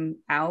time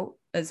out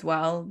as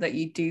well, that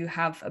you do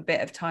have a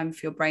bit of time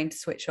for your brain to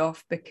switch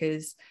off,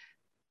 because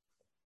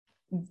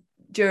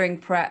during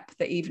prep,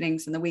 the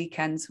evenings and the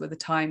weekends were the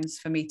times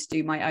for me to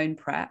do my own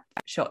prep,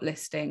 shot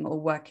listing, or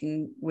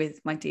working with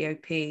my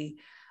DOP,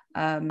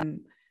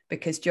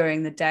 because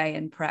during the day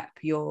in prep,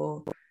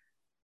 you're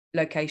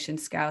location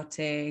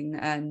scouting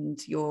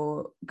and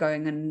you're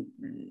going and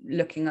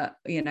looking at,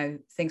 you know,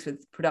 things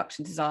with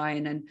production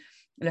design and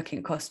looking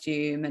at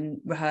costume and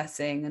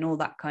rehearsing and all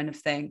that kind of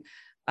thing.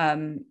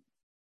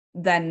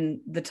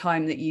 Then the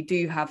time that you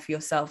do have for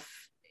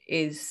yourself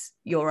is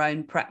your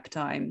own prep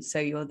time. So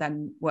you're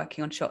then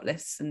working on shot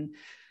lists and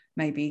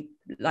maybe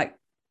like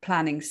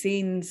planning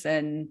scenes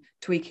and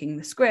tweaking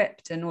the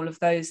script and all of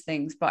those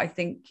things. But I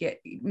think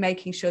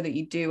making sure that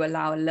you do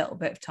allow a little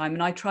bit of time.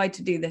 And I try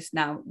to do this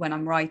now when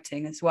I'm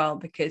writing as well,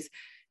 because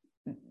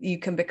you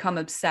can become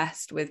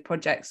obsessed with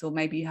projects, or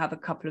maybe you have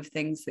a couple of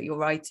things that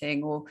you're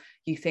writing, or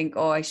you think,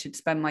 oh, I should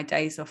spend my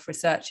days off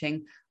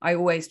researching. I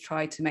always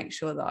try to make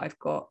sure that I've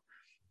got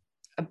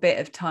a bit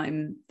of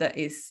time that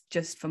is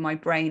just for my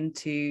brain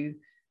to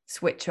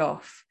switch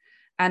off.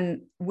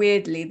 And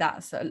weirdly,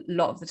 that's a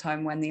lot of the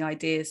time when the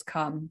ideas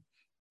come.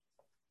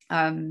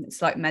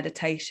 It's like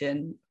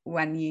meditation.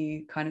 When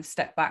you kind of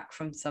step back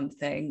from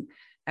something,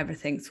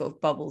 everything sort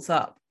of bubbles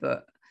up.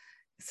 But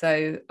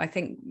so I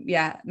think,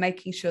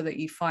 making sure that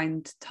you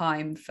find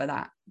time for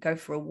that, go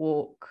for a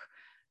walk,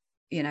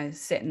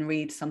 sit and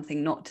read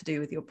something not to do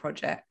with your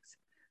project.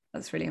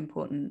 That's really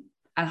important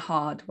and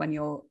hard when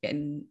you're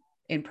in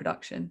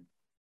production.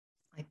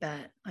 I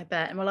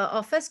bet. And well,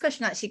 our first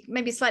question actually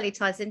maybe slightly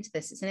ties into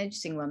this. It's an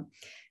interesting one.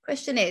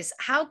 Question is,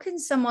 how can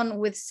someone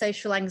with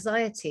social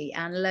anxiety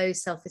and low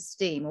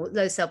self-esteem, or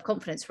low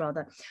self-confidence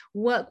rather,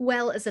 work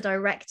well as a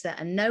director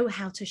and know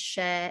how to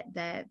share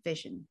their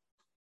vision?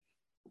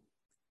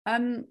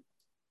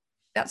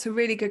 That's a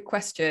really good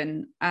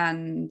question.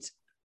 And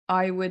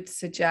I would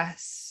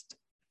suggest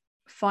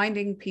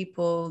finding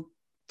people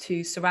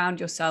to surround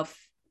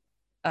yourself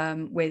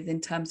with in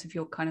terms of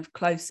your kind of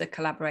closer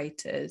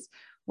collaborators,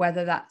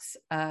 whether that's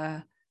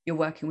you're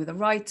working with a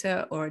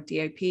writer or a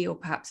DOP, or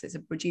perhaps it's a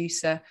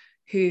producer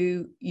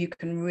who you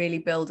can really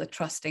build a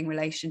trusting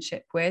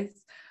relationship with.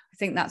 I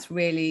think that's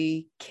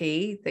really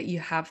key, that you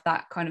have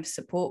that kind of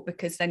support,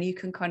 because then you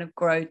can kind of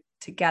grow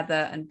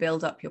together and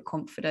build up your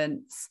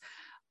confidence.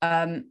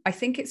 I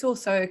think it's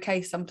also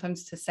okay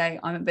sometimes to say,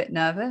 I'm a bit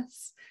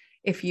nervous.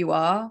 If you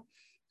are,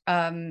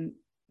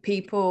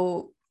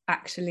 people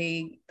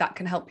actually, that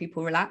can help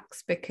people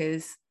relax,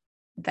 because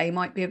they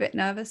might be a bit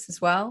nervous as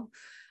well.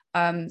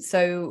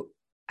 So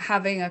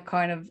having a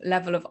kind of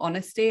level of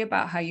honesty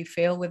about how you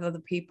feel with other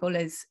people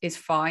is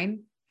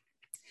fine.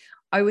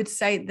 I would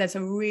say there's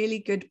a really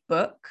good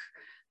book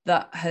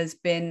that has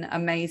been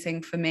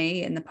amazing for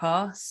me in the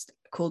past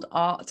called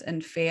Art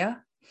and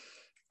Fear.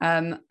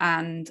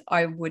 And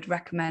I would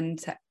recommend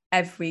to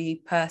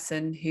every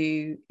person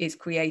who is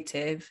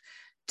creative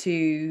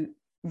to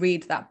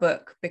read that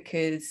book,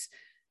 because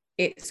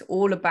it's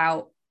all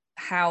about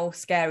how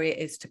scary it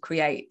is to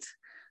create.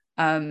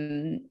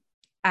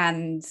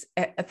 And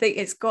I think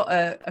it's got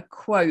a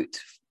quote,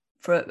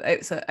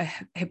 it's a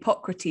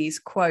Hippocrates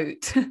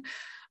quote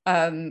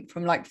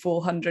from like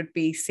 400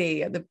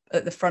 BC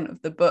at the front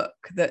of the book,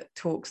 that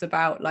talks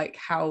about like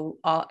how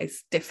art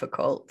is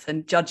difficult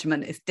and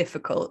judgment is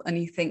difficult. And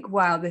you think,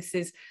 wow, this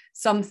is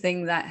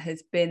something that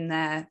has been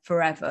there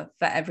forever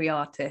for every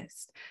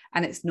artist,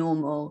 and it's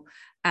normal.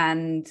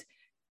 And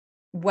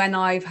when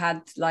I've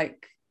had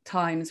like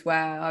times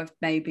where I've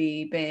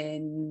maybe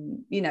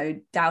been,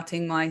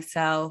 doubting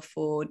myself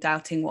or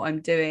doubting what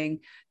I'm doing,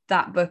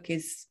 that book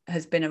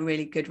has been a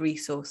really good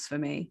resource for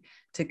me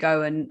to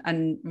go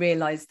and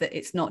realize that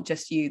it's not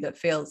just you that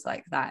feels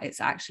like that.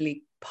 It's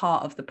actually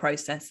part of the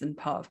process and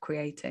part of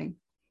creating.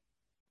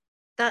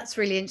 That's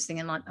really interesting,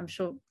 and I'm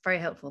sure very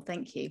helpful.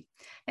 Thank you.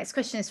 Next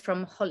question is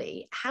from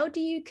Holly. How do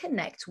you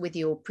connect with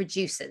your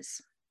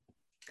producers?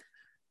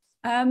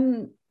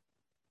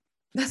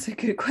 That's a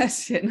good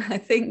question. I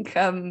think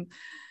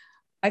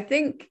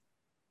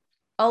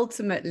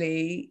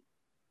ultimately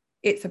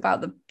it's about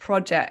the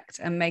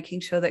project and making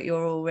sure that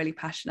you're all really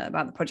passionate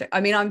about the project.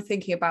 I mean, I'm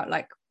thinking about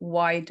like,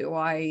 why do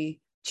I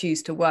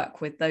choose to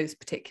work with those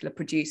particular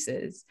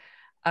producers?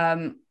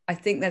 I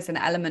think there's an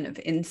element of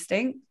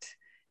instinct,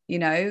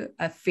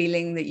 a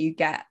feeling that you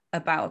get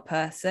about a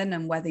person,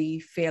 and whether you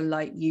feel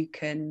like you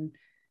can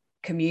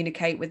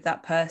communicate with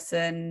that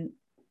person,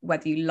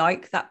 whether you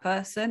like that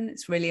person.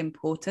 It's really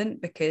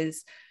important,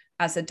 because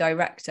as a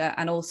director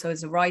and also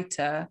as a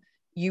writer,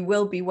 you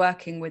will be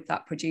working with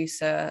that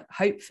producer,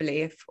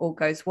 hopefully, if all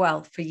goes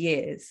well, for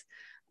years.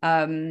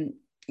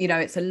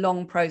 It's a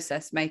long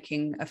process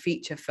making a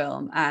feature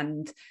film,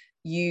 and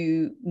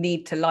you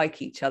need to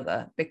like each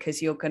other,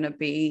 because you're going to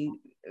be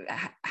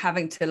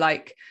having to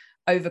like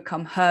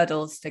overcome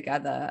hurdles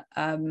together.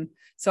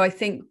 So I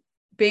think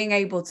being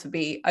able to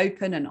be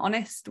open and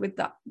honest with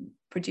that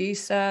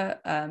producer,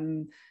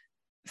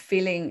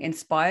 feeling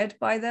inspired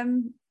by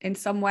them in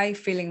some way,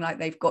 feeling like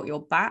they've got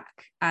your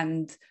back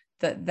and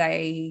that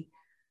they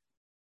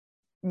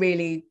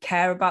really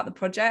care about the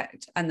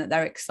project and that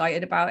they're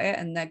excited about it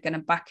and they're going to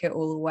back it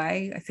all the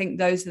way. I think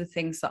those are the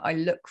things that I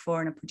look for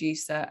in a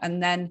producer.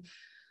 And then,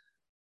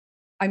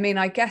 I mean,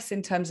 I guess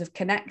in terms of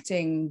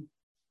connecting,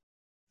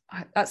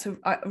 that's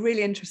a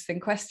really interesting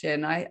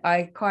question.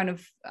 I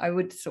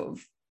would sort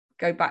of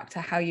go back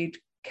to how you'd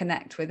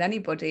connect with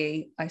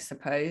anybody, I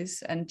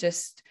suppose, and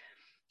just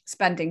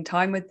spending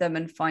time with them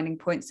and finding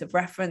points of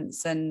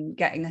reference and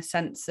getting a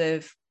sense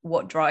of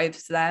what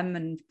drives them,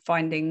 and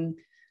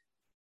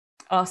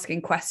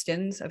asking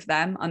questions of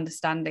them,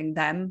 understanding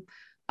them.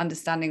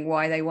 understanding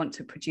why they want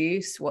to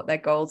produce, what their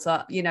goals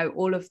are, you know,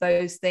 all of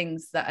those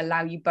things that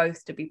allow you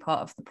both to be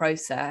part of the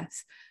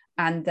process.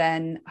 And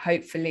then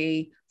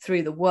hopefully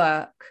through the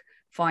work,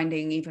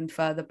 finding even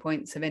further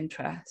points of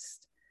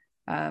interest.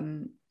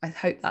 I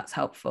hope that's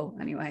helpful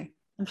anyway.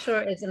 I'm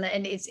sure it is,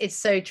 and it's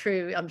so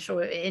true. I'm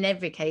sure in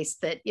every case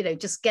that, you know,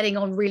 just getting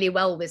on really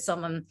well with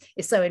someone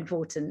is so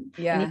important.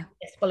 Yeah. And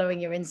following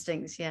your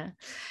instincts. Yeah.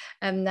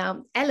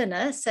 Now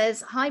Eleanor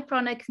says, "Hi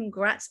Prana,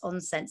 congrats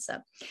on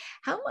Censor.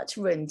 How much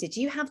room did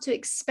you have to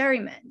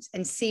experiment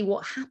and see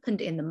what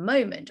happened in the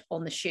moment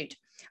on the shoot,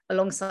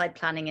 alongside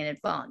planning in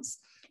advance?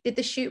 Did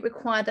the shoot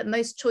require that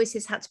most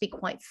choices had to be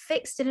quite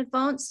fixed in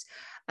advance?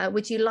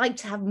 Would you like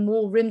to have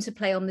more room to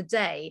play on the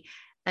day?"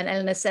 And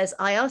Eleanor says,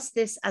 "I ask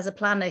this as a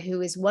planner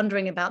who is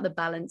wondering about the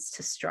balance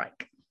to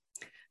strike."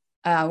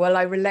 Well,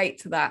 I relate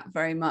to that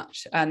very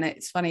much. And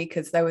it's funny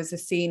because there was a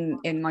scene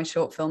in my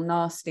short film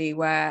Nasty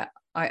where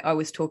I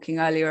was talking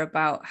earlier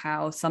about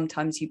how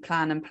sometimes you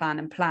plan and plan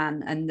and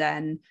plan, and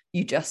then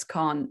you just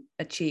can't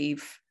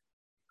achieve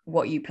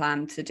what you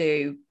plan to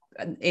do.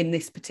 And in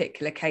this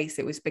particular case,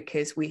 it was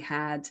because we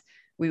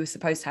were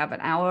supposed to have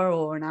an hour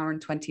or an hour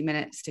and 20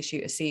 minutes to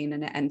shoot a scene,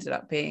 and it ended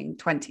up being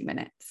 20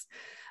 minutes.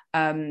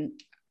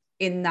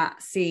 In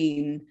that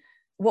scene,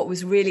 what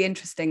was really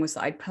interesting was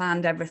that I'd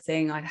planned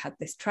everything. I'd had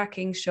this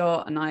tracking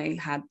shot and I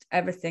had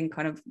everything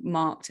kind of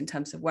marked in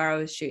terms of where I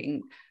was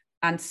shooting.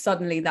 And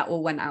suddenly that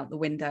all went out the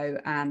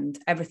window and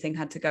everything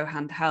had to go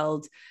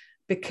handheld.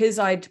 Because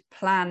I'd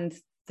planned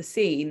the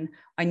scene,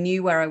 I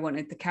knew where I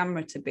wanted the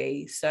camera to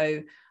be.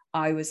 So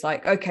I was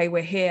like, okay,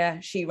 we're here.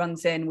 She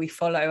runs in, we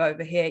follow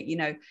over here, you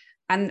know.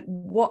 And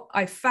what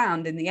I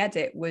found in the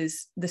edit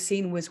was the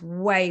scene was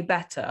way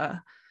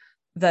better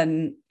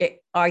than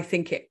I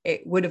think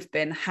it would have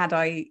been had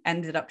I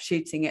ended up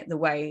shooting it the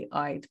way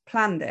I'd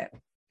planned it.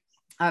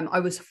 I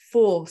was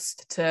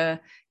forced to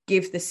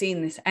give the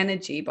scene this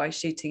energy by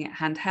shooting it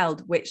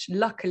handheld, which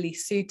luckily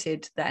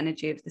suited the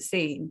energy of the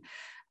scene.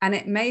 And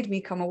it made me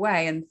come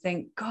away and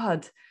think,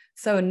 God,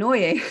 so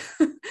annoying.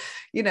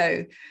 You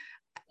know,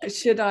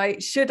 should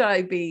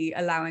I be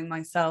allowing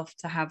myself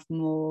to have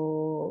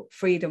more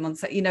freedom on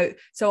set, you know?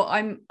 So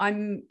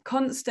I'm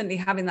constantly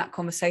having that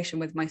conversation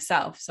with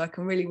myself, so I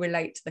can really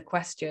relate to the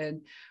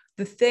question.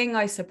 The thing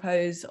I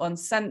suppose on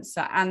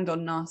Censor and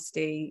on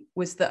Nasty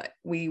was that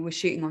we were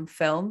shooting on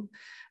film,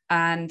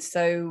 and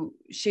so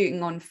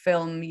shooting on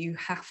film you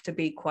have to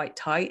be quite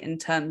tight in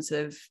terms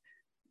of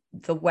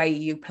the way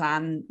you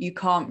plan. You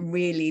can't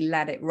really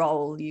let it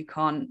roll, you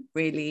can't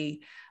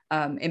really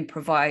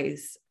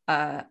improvise,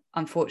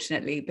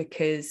 unfortunately,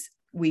 because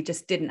we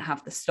just didn't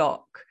have the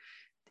stock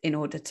in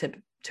order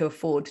to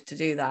afford to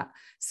do that.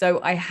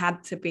 So I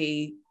had to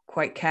be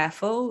quite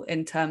careful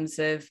in terms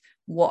of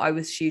what I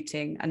was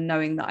shooting and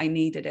knowing that I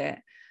needed it.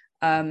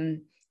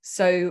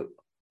 So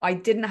I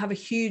didn't have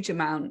a huge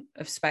amount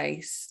of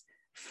space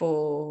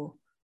for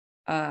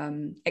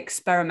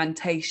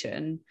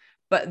experimentation,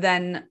 but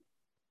then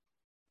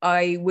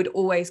I would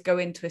always go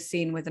into a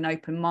scene with an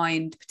open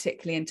mind,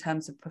 particularly in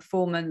terms of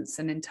performance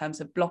and in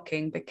terms of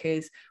blocking,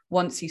 because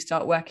once you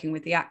start working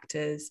with the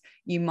actors,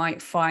 you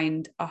might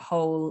find a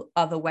whole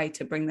other way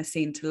to bring the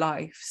scene to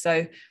life.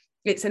 So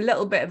it's a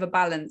little bit of a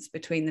balance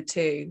between the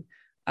two.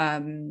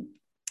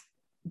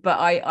 But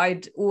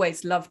I'd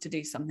always love to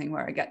do something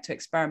where I get to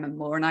experiment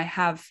more. And I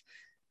have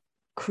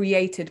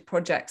created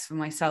projects for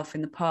myself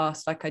in the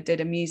past. Like I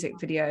did a music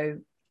video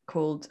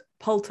called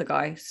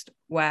Poltergeist,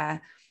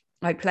 where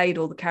I played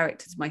all the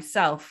characters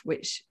myself,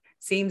 which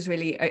seems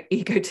really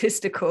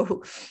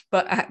egotistical,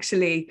 but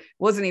actually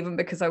wasn't even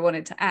because I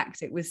wanted to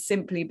act. It was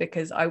simply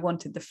because I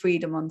wanted the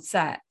freedom on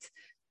set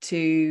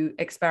to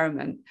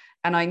experiment.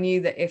 And I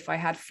knew that if I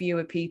had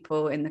fewer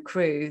people in the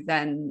crew,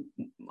 then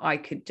I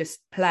could just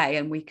play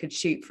and we could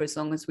shoot for as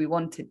long as we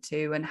wanted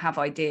to and have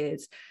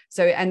ideas.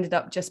 So it ended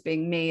up just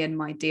being me and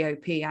my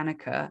DOP,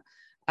 Annika.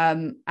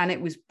 And it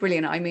was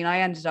brilliant. I mean, I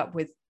ended up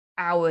with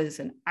hours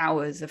and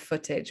hours of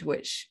footage,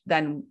 which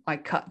then I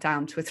cut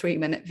down to a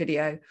 3-minute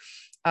video.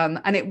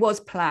 And it was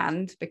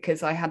planned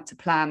because I had to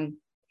plan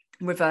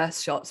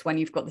reverse shots when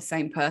you've got the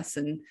same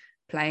person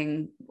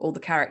playing all the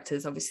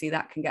characters. Obviously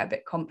that can get a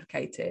bit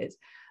complicated.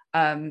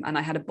 And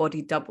I had a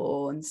body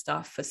double and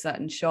stuff for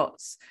certain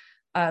shots.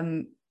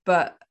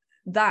 But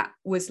that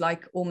was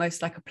like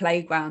almost like a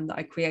playground that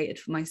I created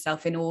for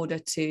myself in order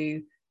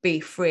to be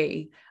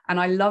free. And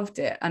I loved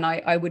it. And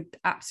I would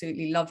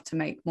absolutely love to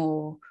make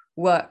more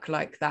work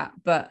like that.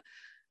 But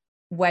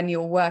when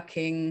you're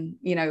working,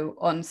 you know,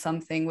 on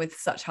something with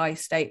such high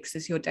stakes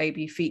as your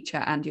debut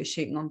feature and you're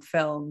shooting on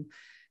film,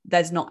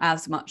 there's not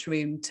as much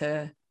room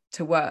to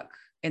work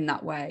in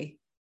that way.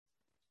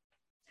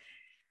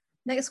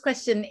 Next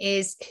question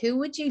is, who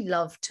would you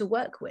love to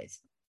work with?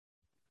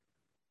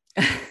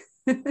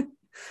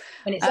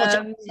 When it's not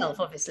just yourself,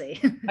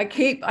 obviously. I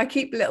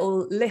keep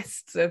little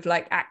lists of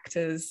like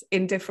actors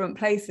in different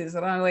places,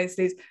 and I always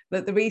do.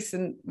 But the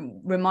recent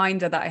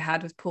reminder that I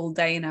had was Paul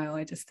Dano.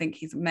 I just think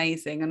he's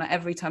amazing, and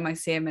every time I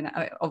see him, and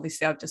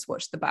obviously I've just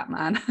watched The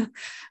Batman,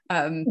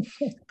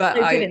 but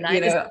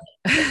So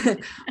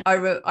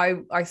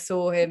I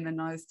saw him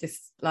and I was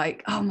just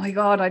like, oh my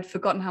God, I'd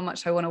forgotten how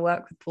much I want to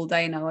work with Paul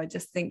Dano. I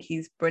just think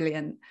he's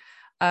brilliant.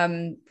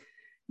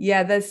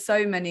 Yeah, there's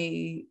so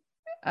many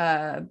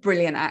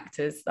brilliant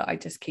actors that I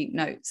just keep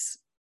notes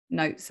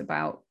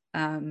about,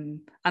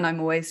 and I'm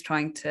always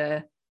trying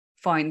to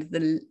find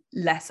the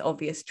less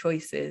obvious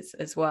choices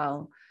as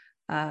well.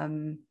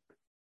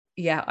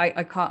 Yeah,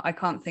 I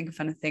can't think of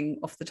anything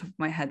off the top of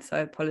my head, so I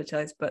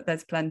apologize, but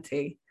there's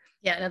plenty.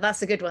 Yeah, no,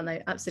 that's a good one though,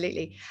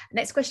 absolutely.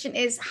 Next question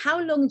is, how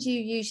long do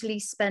you usually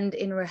spend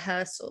in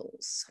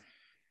rehearsals?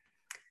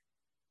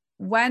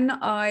 When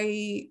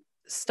I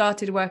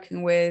started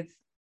working with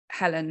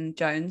Helen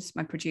Jones,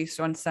 my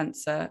producer on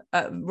Censor,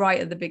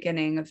 right at the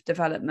beginning of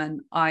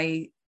development,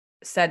 I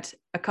said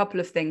a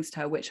couple of things to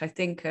her, which I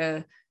think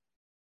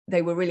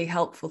they were really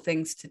helpful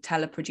things to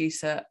tell a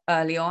producer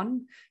early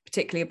on,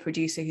 particularly a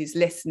producer who's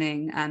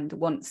listening and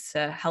wants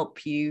to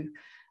help you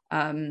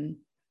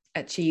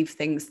achieve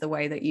things the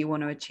way that you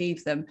want to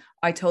achieve them.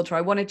 I told her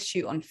I wanted to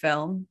shoot on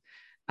film,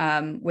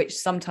 which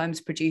sometimes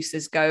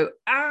producers go,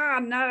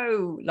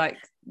 no, like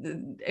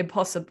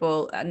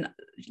impossible. And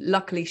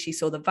luckily she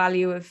saw the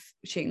value of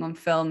shooting on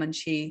film, and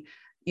she,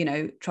 you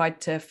know,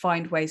 tried to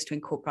find ways to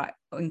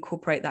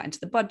incorporate that into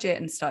the budget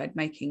and started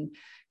making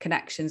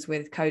connections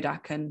with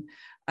Kodak and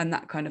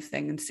that kind of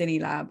thing, and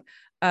CineLab.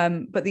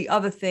 But the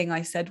other thing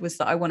I said was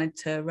that I wanted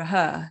to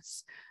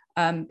rehearse,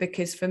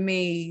 because for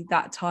me,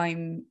 that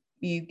time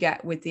you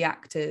get with the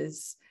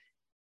actors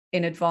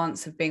in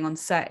advance of being on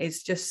set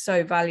is just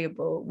so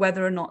valuable,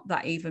 whether or not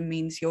that even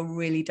means you're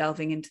really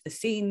delving into the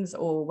scenes,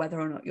 or whether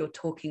or not you're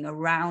talking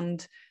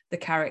around the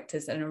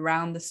characters and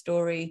around the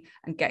story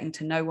and getting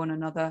to know one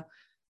another.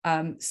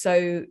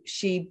 So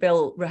she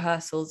built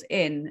rehearsals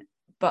in,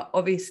 but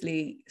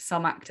obviously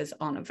some actors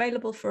aren't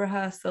available for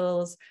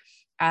rehearsals.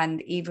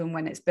 And even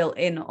when it's built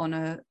in on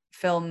a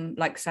film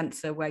like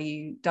Censor, where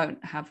you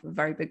don't have a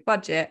very big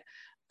budget,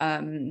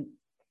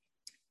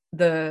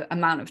 the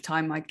amount of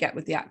time I'd get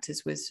with the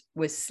actors was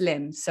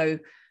slim. So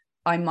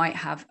I might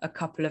have a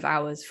couple of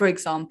hours. For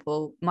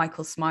example,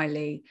 Michael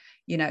Smiley,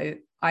 you know,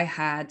 I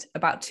had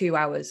about 2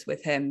 hours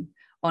with him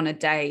on a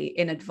day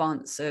in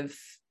advance of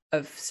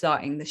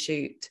starting the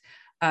shoot.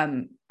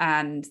 And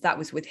that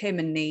was with him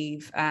and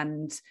Niamh.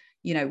 And,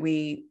 you know,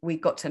 we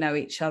got to know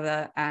each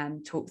other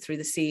and talked through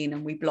the scene,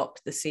 and we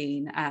blocked the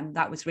scene. And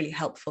that was really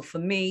helpful for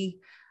me.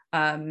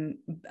 And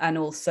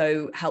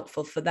also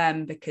helpful for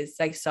them, because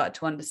they started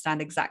to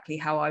understand exactly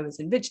how I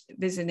was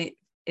envisioning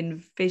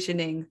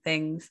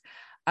things.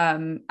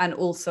 And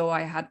also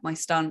I had my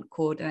stunt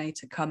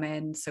coordinator come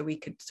in, so we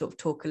could sort of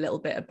talk a little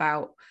bit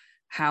about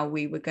how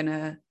we were going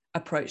to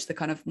approach the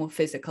kind of more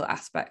physical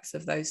aspects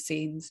of those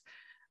scenes.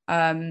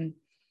 So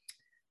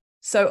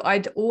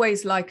I'd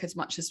always like as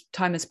much as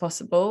time as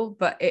possible,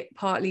 but it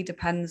partly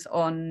depends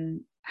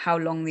on how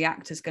long the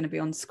actor's going to be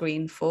on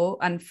screen for.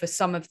 And for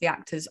some of the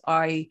actors,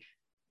 I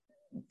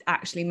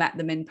actually met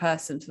them in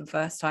person for the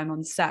first time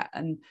on set,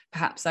 and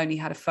perhaps only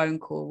had a phone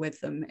call with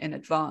them in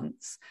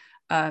advance.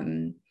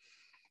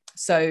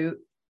 So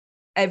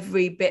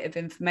every bit of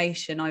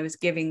information I was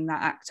giving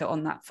that actor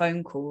on that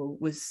phone call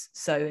was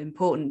so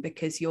important,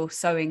 because you're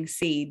sowing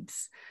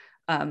seeds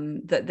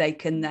that they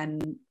can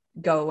then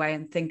go away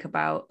and think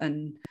about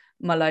and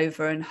mull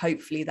over, and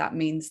hopefully that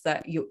means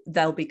that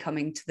they'll be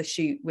coming to the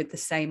shoot with the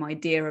same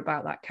idea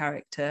about that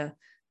character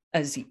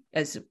as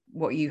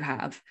what you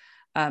have,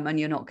 and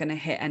you're not going to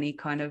hit any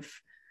kind of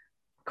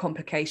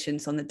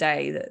complications on the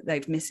day that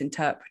they've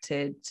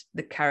misinterpreted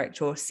the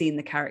character or seen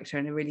the character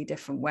in a really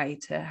different way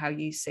to how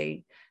you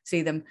see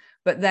them.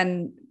 But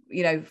then,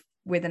 you know,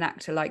 with an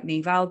actor like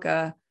Niamh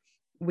Algar,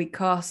 we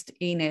cast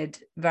Enid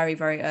very,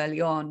 very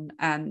early on,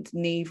 and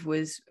Niamh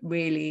was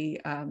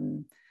really,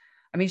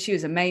 I mean, she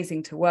was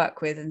amazing to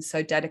work with and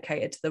so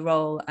dedicated to the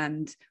role.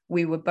 And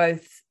we were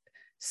both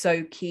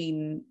so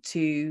keen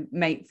to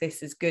make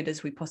this as good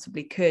as we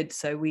possibly could.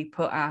 So we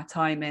put our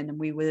time in, and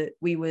we were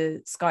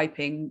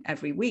Skyping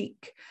every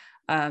week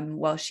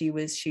while she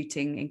was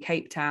shooting in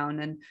Cape Town,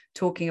 and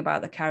talking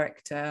about the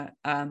character,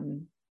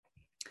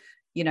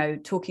 you know,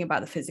 talking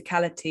about the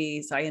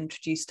physicalities. I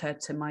introduced her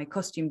to my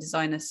costume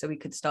designer so we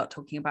could start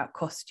talking about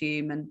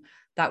costume, and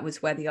that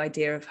was where the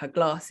idea of her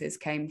glasses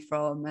came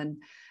from. And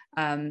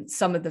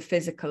some of the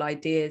physical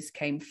ideas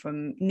came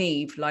from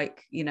Niamh,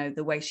 like, you know,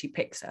 the way she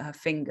picks at her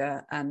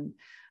finger. And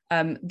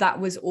that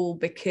was all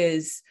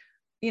because,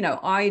 you know,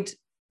 I'd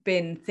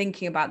been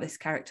thinking about this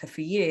character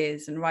for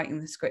years and writing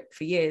the script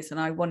for years, and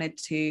I wanted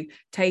to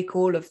take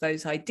all of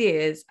those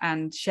ideas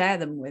and share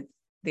them with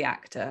the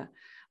actor,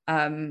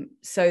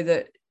 so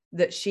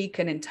that she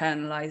can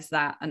internalize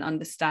that and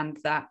understand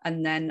that,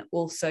 and then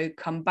also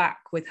come back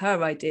with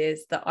her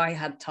ideas that I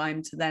had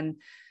time to then,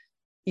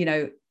 you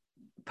know,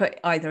 put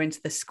either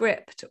into the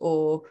script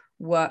or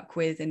work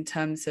with in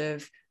terms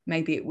of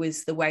maybe it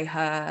was the way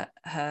her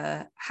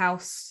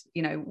house,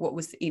 you know, what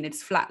was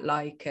Enid's flat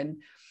like,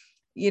 and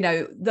you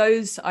know,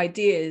 those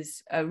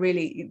ideas are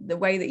really the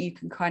way that you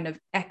can kind of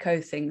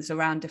echo things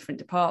around different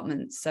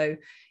departments. So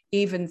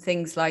even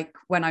things like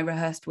when I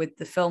rehearsed with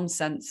the film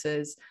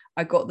censors,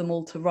 I got them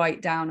all to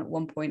write down at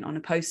one point on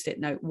a post-it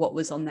note what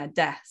was on their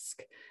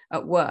desk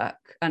at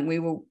work. And we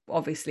were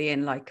obviously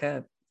in like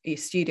a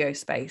studio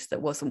space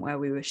that wasn't where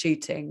we were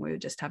shooting. We were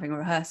just having a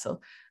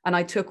rehearsal. And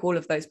I took all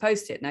of those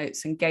post-it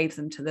notes and gave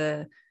them to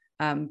the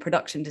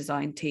production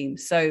design team.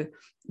 So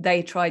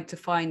they tried to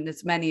find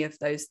as many of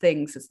those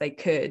things as they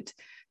could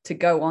to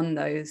go on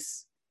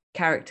those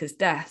characters'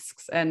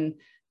 desks. And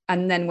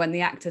then when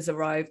the actors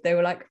arrived, they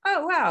were like,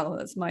 oh, wow,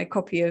 that's my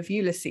copy of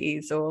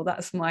Ulysses, or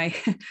that's my,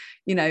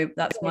 you know,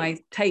 that's my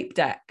tape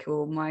deck,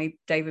 or my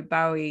David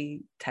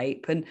Bowie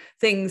tape, and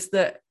things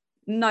that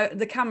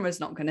the camera's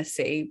not going to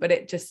see, but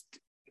it just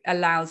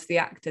allows the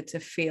actor to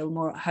feel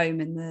more at home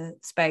in the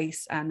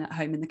space and at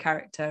home in the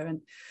character.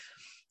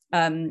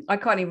 And I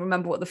can't even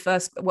remember what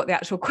the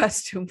actual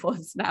question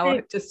was now.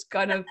 I'm just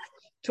kind of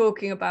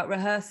talking about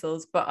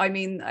rehearsals, but I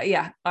mean,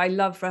 yeah, I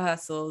love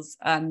rehearsals,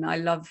 and I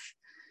love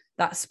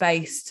that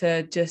space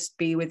to just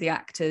be with the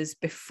actors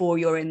before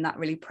you're in that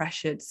really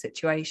pressured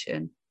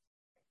situation.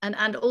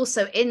 And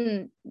also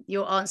in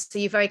your answer,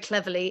 you very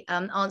cleverly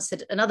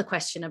answered another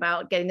question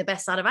about getting the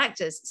best out of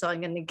actors. So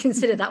I'm going to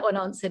consider that one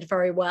answered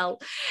very well.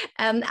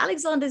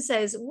 Alexander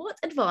says, what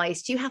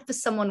advice do you have for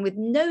someone with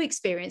no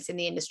experience in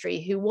the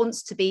industry who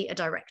wants to be a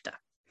director?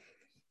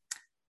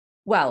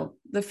 Well,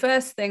 the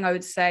first thing I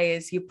would say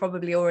is you're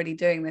probably already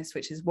doing this,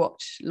 which is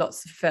watch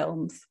lots of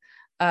films.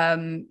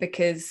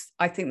 Because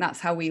I think that's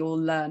how we all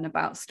learn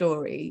about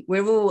story.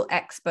 We're all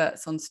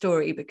experts on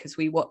story because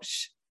we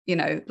watch, you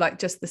know, like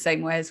just the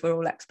same way as we're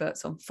all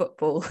experts on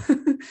football.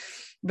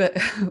 But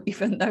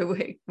even though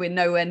we're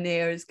nowhere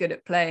near as good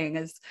at playing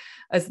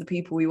as the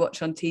people we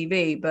watch on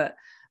TV, but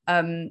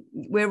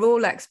we're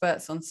all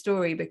experts on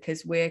story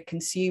because we're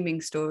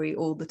consuming story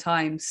all the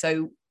time.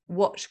 So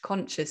watch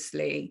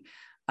consciously.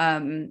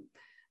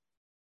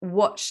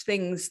 Watch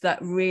things that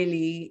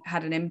really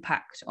had an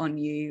impact on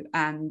you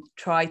and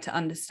try to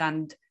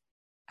understand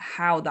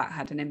how that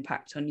had an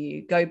impact on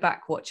you. Go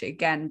back, watch it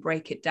again,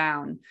 break it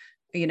down,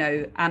 you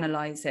know,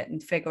 analyze it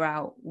and figure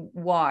out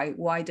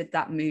why did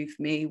that move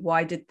me?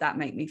 Why did that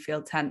make me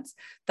feel tense?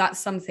 That's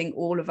something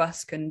all of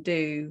us can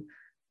do,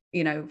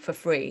 you know, for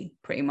free,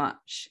 pretty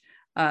much.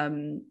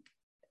 Then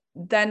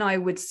I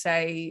would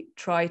say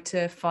try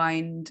to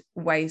find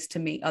ways to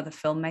meet other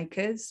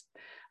filmmakers.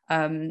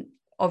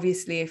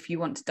 Obviously, if you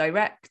want to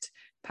direct,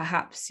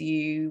 perhaps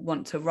you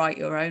want to write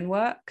your own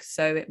work.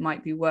 So it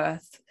might be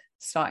worth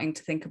starting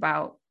to think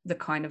about the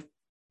kind of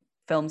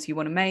films you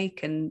want to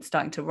make and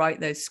starting to write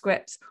those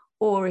scripts.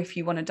 Or if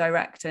you want to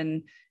direct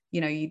and, you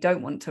know, you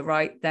don't want to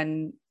write,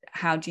 then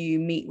how do you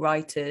meet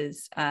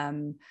writers?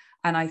 And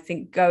I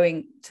think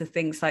going to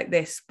things like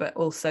this, but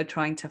also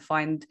trying to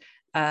find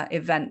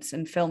events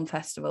and film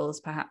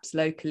festivals, perhaps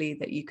locally,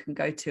 that you can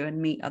go to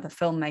and meet other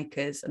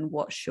filmmakers and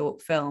watch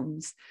short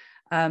films.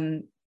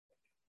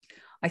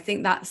 I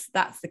think that's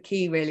the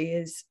key, really.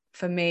 Is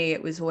for me,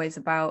 it was always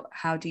about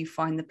how do you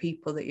find the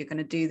people that you're going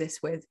to do this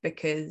with?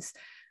 Because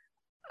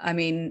I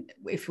mean,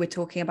 if we're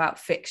talking about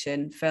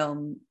fiction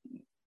film,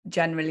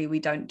 generally we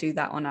don't do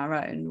that on our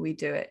own. We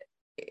do it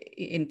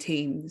in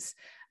teams.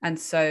 And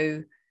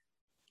so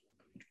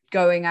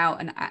going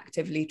out and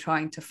actively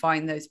trying to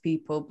find those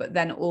people, but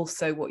then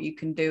also what you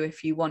can do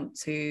if you want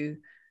to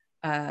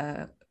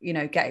you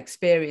know, get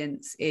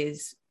experience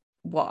is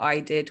what I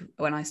did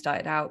when I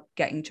started out,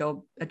 getting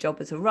a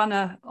job as a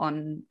runner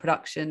on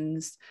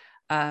productions,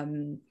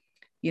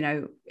 you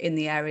know, in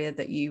the area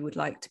that you would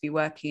like to be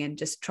working in,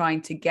 just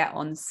trying to get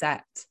on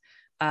set,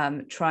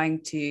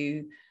 trying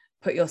to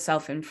put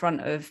yourself in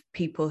front of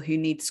people who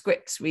need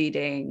scripts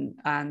reading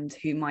and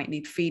who might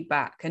need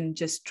feedback, and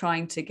just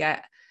trying to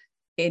get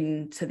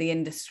into the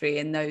industry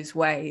in those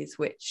ways,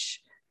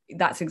 which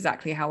that's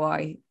exactly how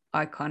I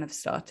kind of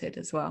started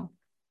as well.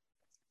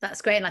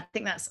 That's great. And I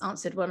think that's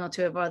answered one or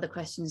two of our other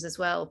questions as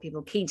well.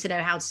 People keen to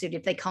know how to do it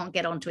if they can't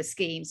get onto a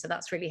scheme. So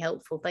that's really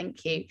helpful.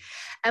 Thank you.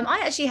 I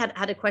actually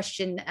had a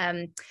question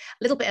a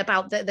little bit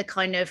about the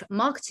kind of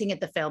marketing of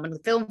the film and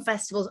the film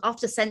festivals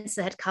after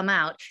Censor had come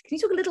out. Can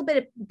you talk a little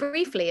bit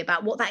briefly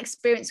about what that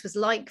experience was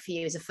like for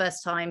you as a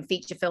first-time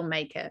feature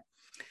filmmaker?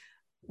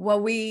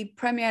 Well, we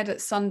premiered at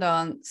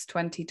Sundance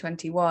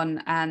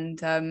 2021,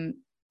 and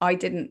I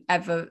didn't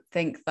ever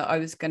think that I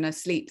was going to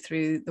sleep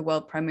through the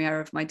world premiere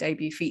of my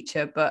debut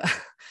feature, but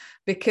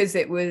because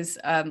it was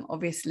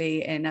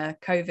obviously in a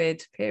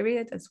COVID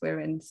period, as we're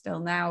in still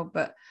now,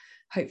 but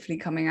hopefully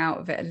coming out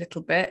of it a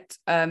little bit.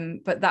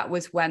 But that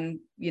was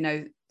when, you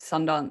know,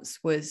 Sundance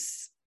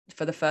was,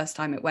 for the first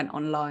time, it went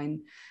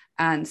online.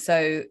 And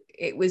so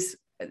it was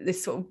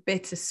this sort of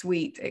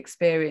bittersweet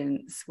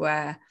experience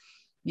where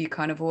you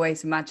kind of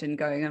always imagine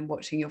going and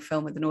watching your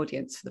film with an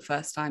audience for the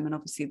first time. And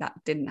obviously that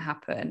didn't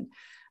happen.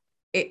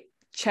 It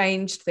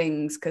changed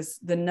things because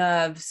the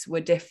nerves were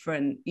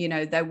different. You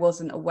know, there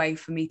wasn't a way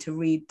for me to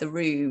read the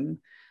room.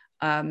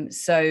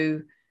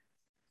 So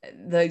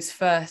those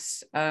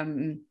first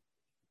kind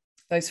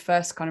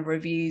of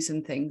reviews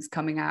and things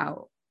coming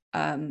out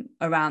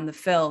around the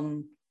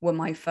film were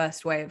my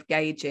first way of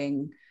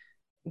gauging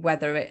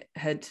whether it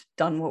had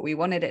done what we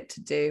wanted it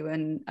to do,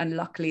 and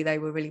luckily they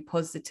were really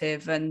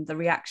positive. And the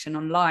reaction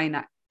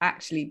online,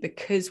 actually,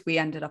 because we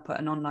ended up at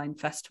an online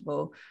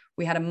festival,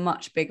 we had a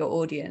much bigger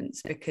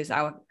audience because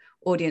our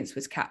audience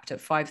was capped at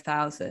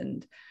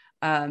 5,000,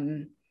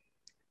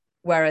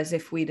 whereas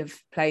if we'd have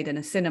played in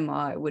a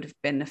cinema, it would have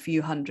been a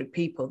few hundred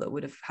people that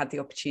would have had the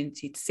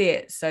opportunity to see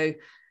it. So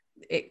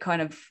it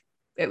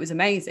was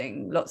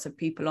amazing, lots of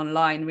people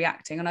online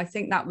reacting, and I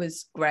think that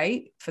was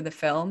great for the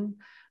film.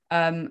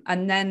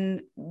 And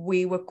then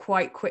we were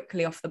quite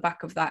quickly off the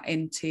back of that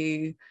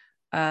into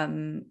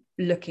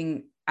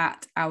looking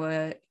at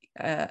our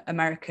North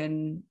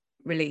American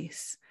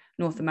release.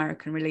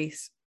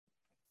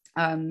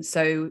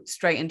 So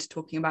straight into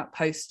talking about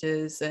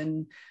posters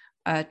and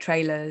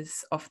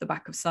trailers off the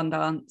back of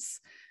Sundance.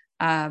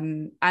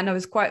 And I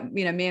was quite,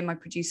 me and my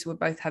producer were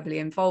both heavily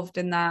involved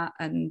in that,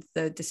 and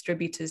the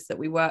distributors that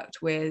we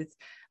worked with,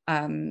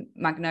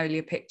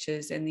 Magnolia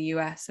Pictures in the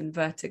US and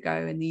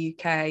Vertigo in the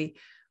UK,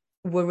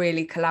 were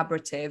really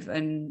collaborative,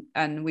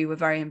 and we were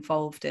very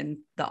involved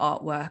in the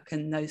artwork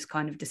and those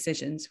kind of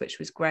decisions, which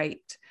was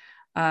great.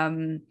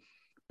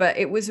 But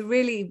it was a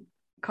really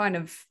kind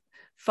of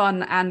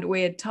fun and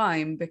weird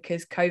time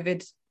because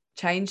COVID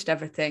changed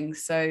everything.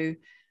 So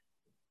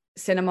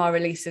cinema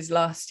releases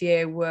last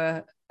year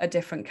were a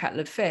different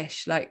kettle of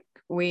fish. Like,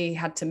 we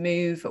had to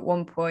move at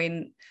one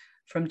point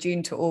from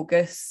June to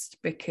August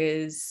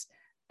because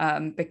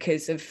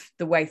of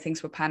the way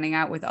things were panning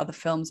out with other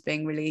films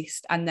being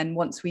released. And then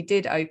once we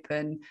did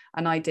open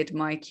and I did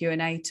my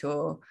Q&A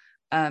tour,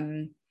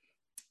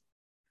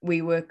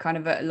 we were kind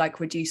of at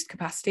like reduced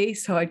capacity.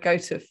 So I'd go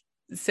to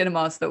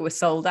cinemas that were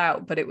sold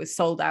out, but it was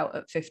sold out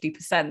at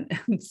 50%.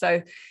 And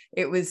so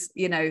it was,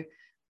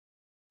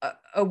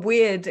 a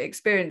weird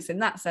experience in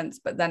that sense.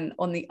 But then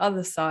on the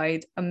other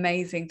side,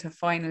 amazing to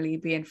finally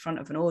be in front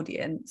of an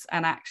audience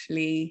and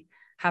actually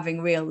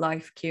having real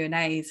life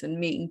Q&As and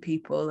meeting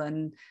people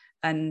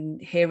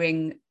and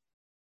hearing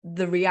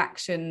the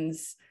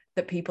reactions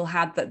that people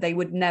had that they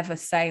would never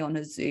say on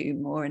a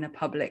Zoom or in a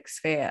public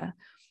sphere.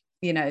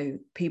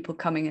 People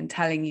coming and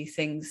telling you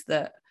things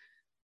that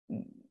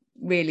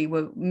really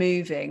were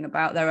moving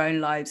about their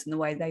own lives and the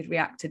way they'd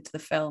reacted to the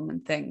film,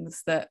 and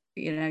things that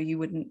you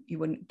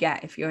wouldn't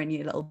get if you're in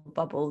your little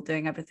bubble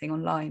doing everything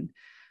online.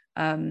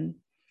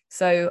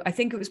 So I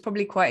think it was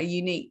probably quite a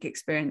unique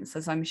experience,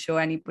 as I'm sure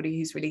anybody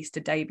who's released a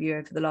debut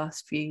over the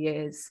last few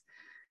years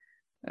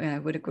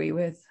would agree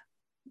with.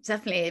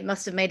 Definitely, it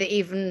must have made it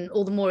even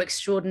all the more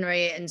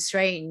extraordinary and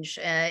strange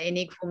in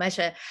equal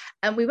measure.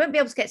 And we won't be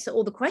able to get to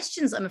all the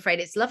questions, I'm afraid.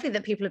 It's lovely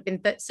that people have been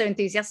so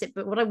enthusiastic.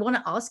 But what I want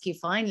to ask you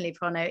finally,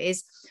 Prano,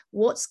 is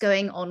what's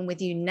going on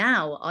with you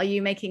now? Are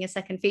you making a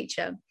second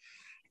feature?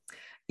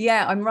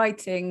 Yeah, I'm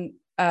writing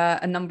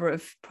a number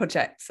of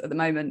projects at the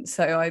moment.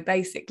 So I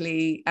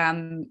basically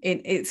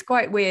it's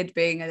quite weird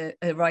being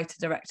a writer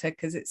director,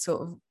 because it's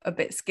sort of a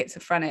bit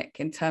schizophrenic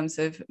in terms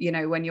of,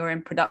 when you're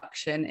in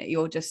production,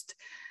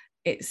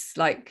 it's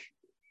like,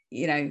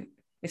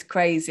 it's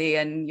crazy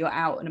and you're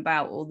out and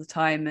about all the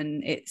time,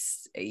 and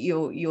it's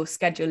your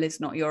schedule is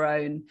not your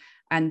own.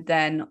 And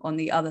then on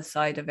the other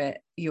side of it,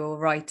 you're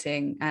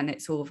writing, and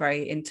it's all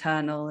very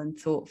internal and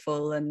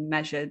thoughtful and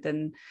measured,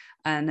 and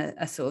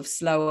a sort of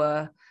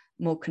slower,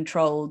 more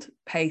controlled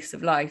pace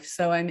of life.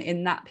 So I'm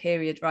in that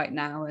period right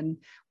now and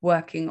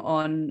working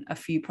on a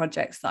few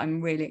projects that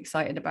I'm really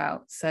excited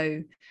about.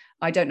 So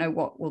I don't know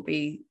what will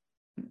be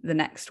the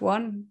next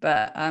one,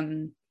 but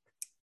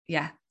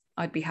yeah,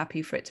 I'd be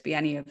happy for it to be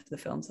any of the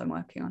films I'm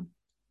working on.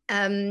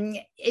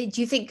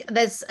 Do you think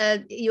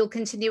you'll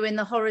continue in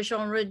the horror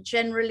genre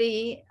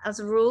generally as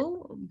a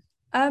rule?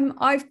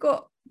 I've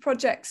got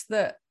projects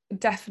that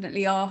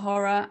definitely are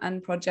horror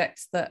and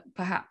projects that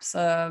perhaps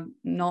are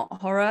not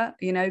horror,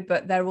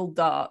 but they're all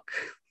dark.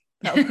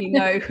 I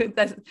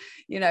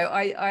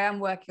am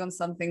working on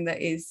something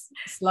that is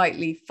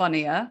slightly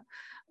funnier,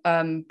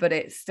 but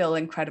it's still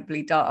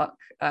incredibly dark.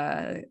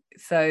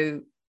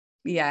 So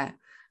yeah,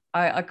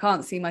 I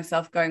can't see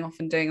myself going off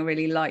and doing a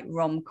really light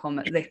rom-com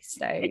at this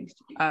stage.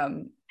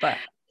 But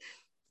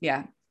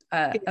yeah,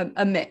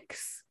 a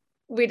mix.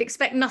 We'd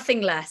expect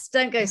nothing less.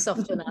 Don't go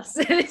soft on us.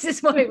 This is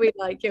why we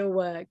like your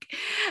work.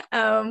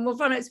 Well,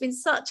 Prano, it's been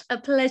such a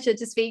pleasure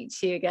to speak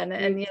to you again.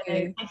 And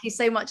thank you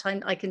so much.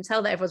 I can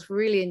tell that everyone's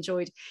really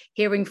enjoyed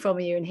hearing from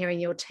you and hearing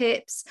your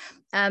tips.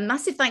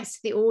 Massive thanks to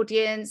the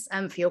audience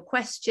for your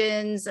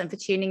questions and for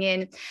tuning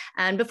in.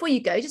 And before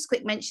you go, just a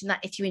quick mention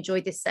that if you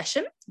enjoyed this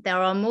session, there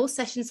are more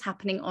sessions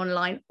happening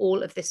online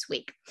all of this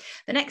week.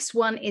 The next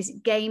one is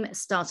Game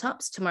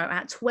Startups tomorrow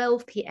at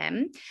 12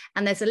 p.m.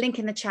 And there's a link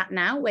in the chat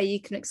now where you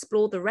can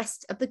explore the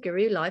rest of the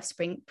Guru Live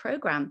Spring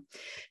programme.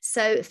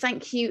 So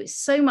thank you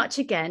so much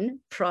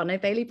again,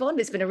 Prano Bailey-Bond.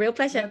 It's been a real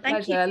pleasure.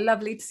 Thank you.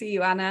 Lovely to see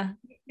you, Anna.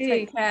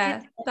 Take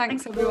care.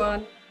 Thanks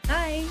everyone.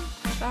 Bye.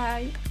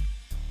 Bye.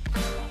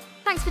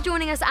 Thanks for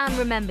joining us, and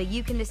remember,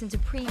 you can listen to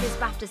previous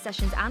BAFTA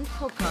sessions and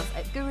podcasts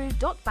at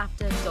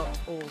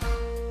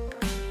guru.bafta.org.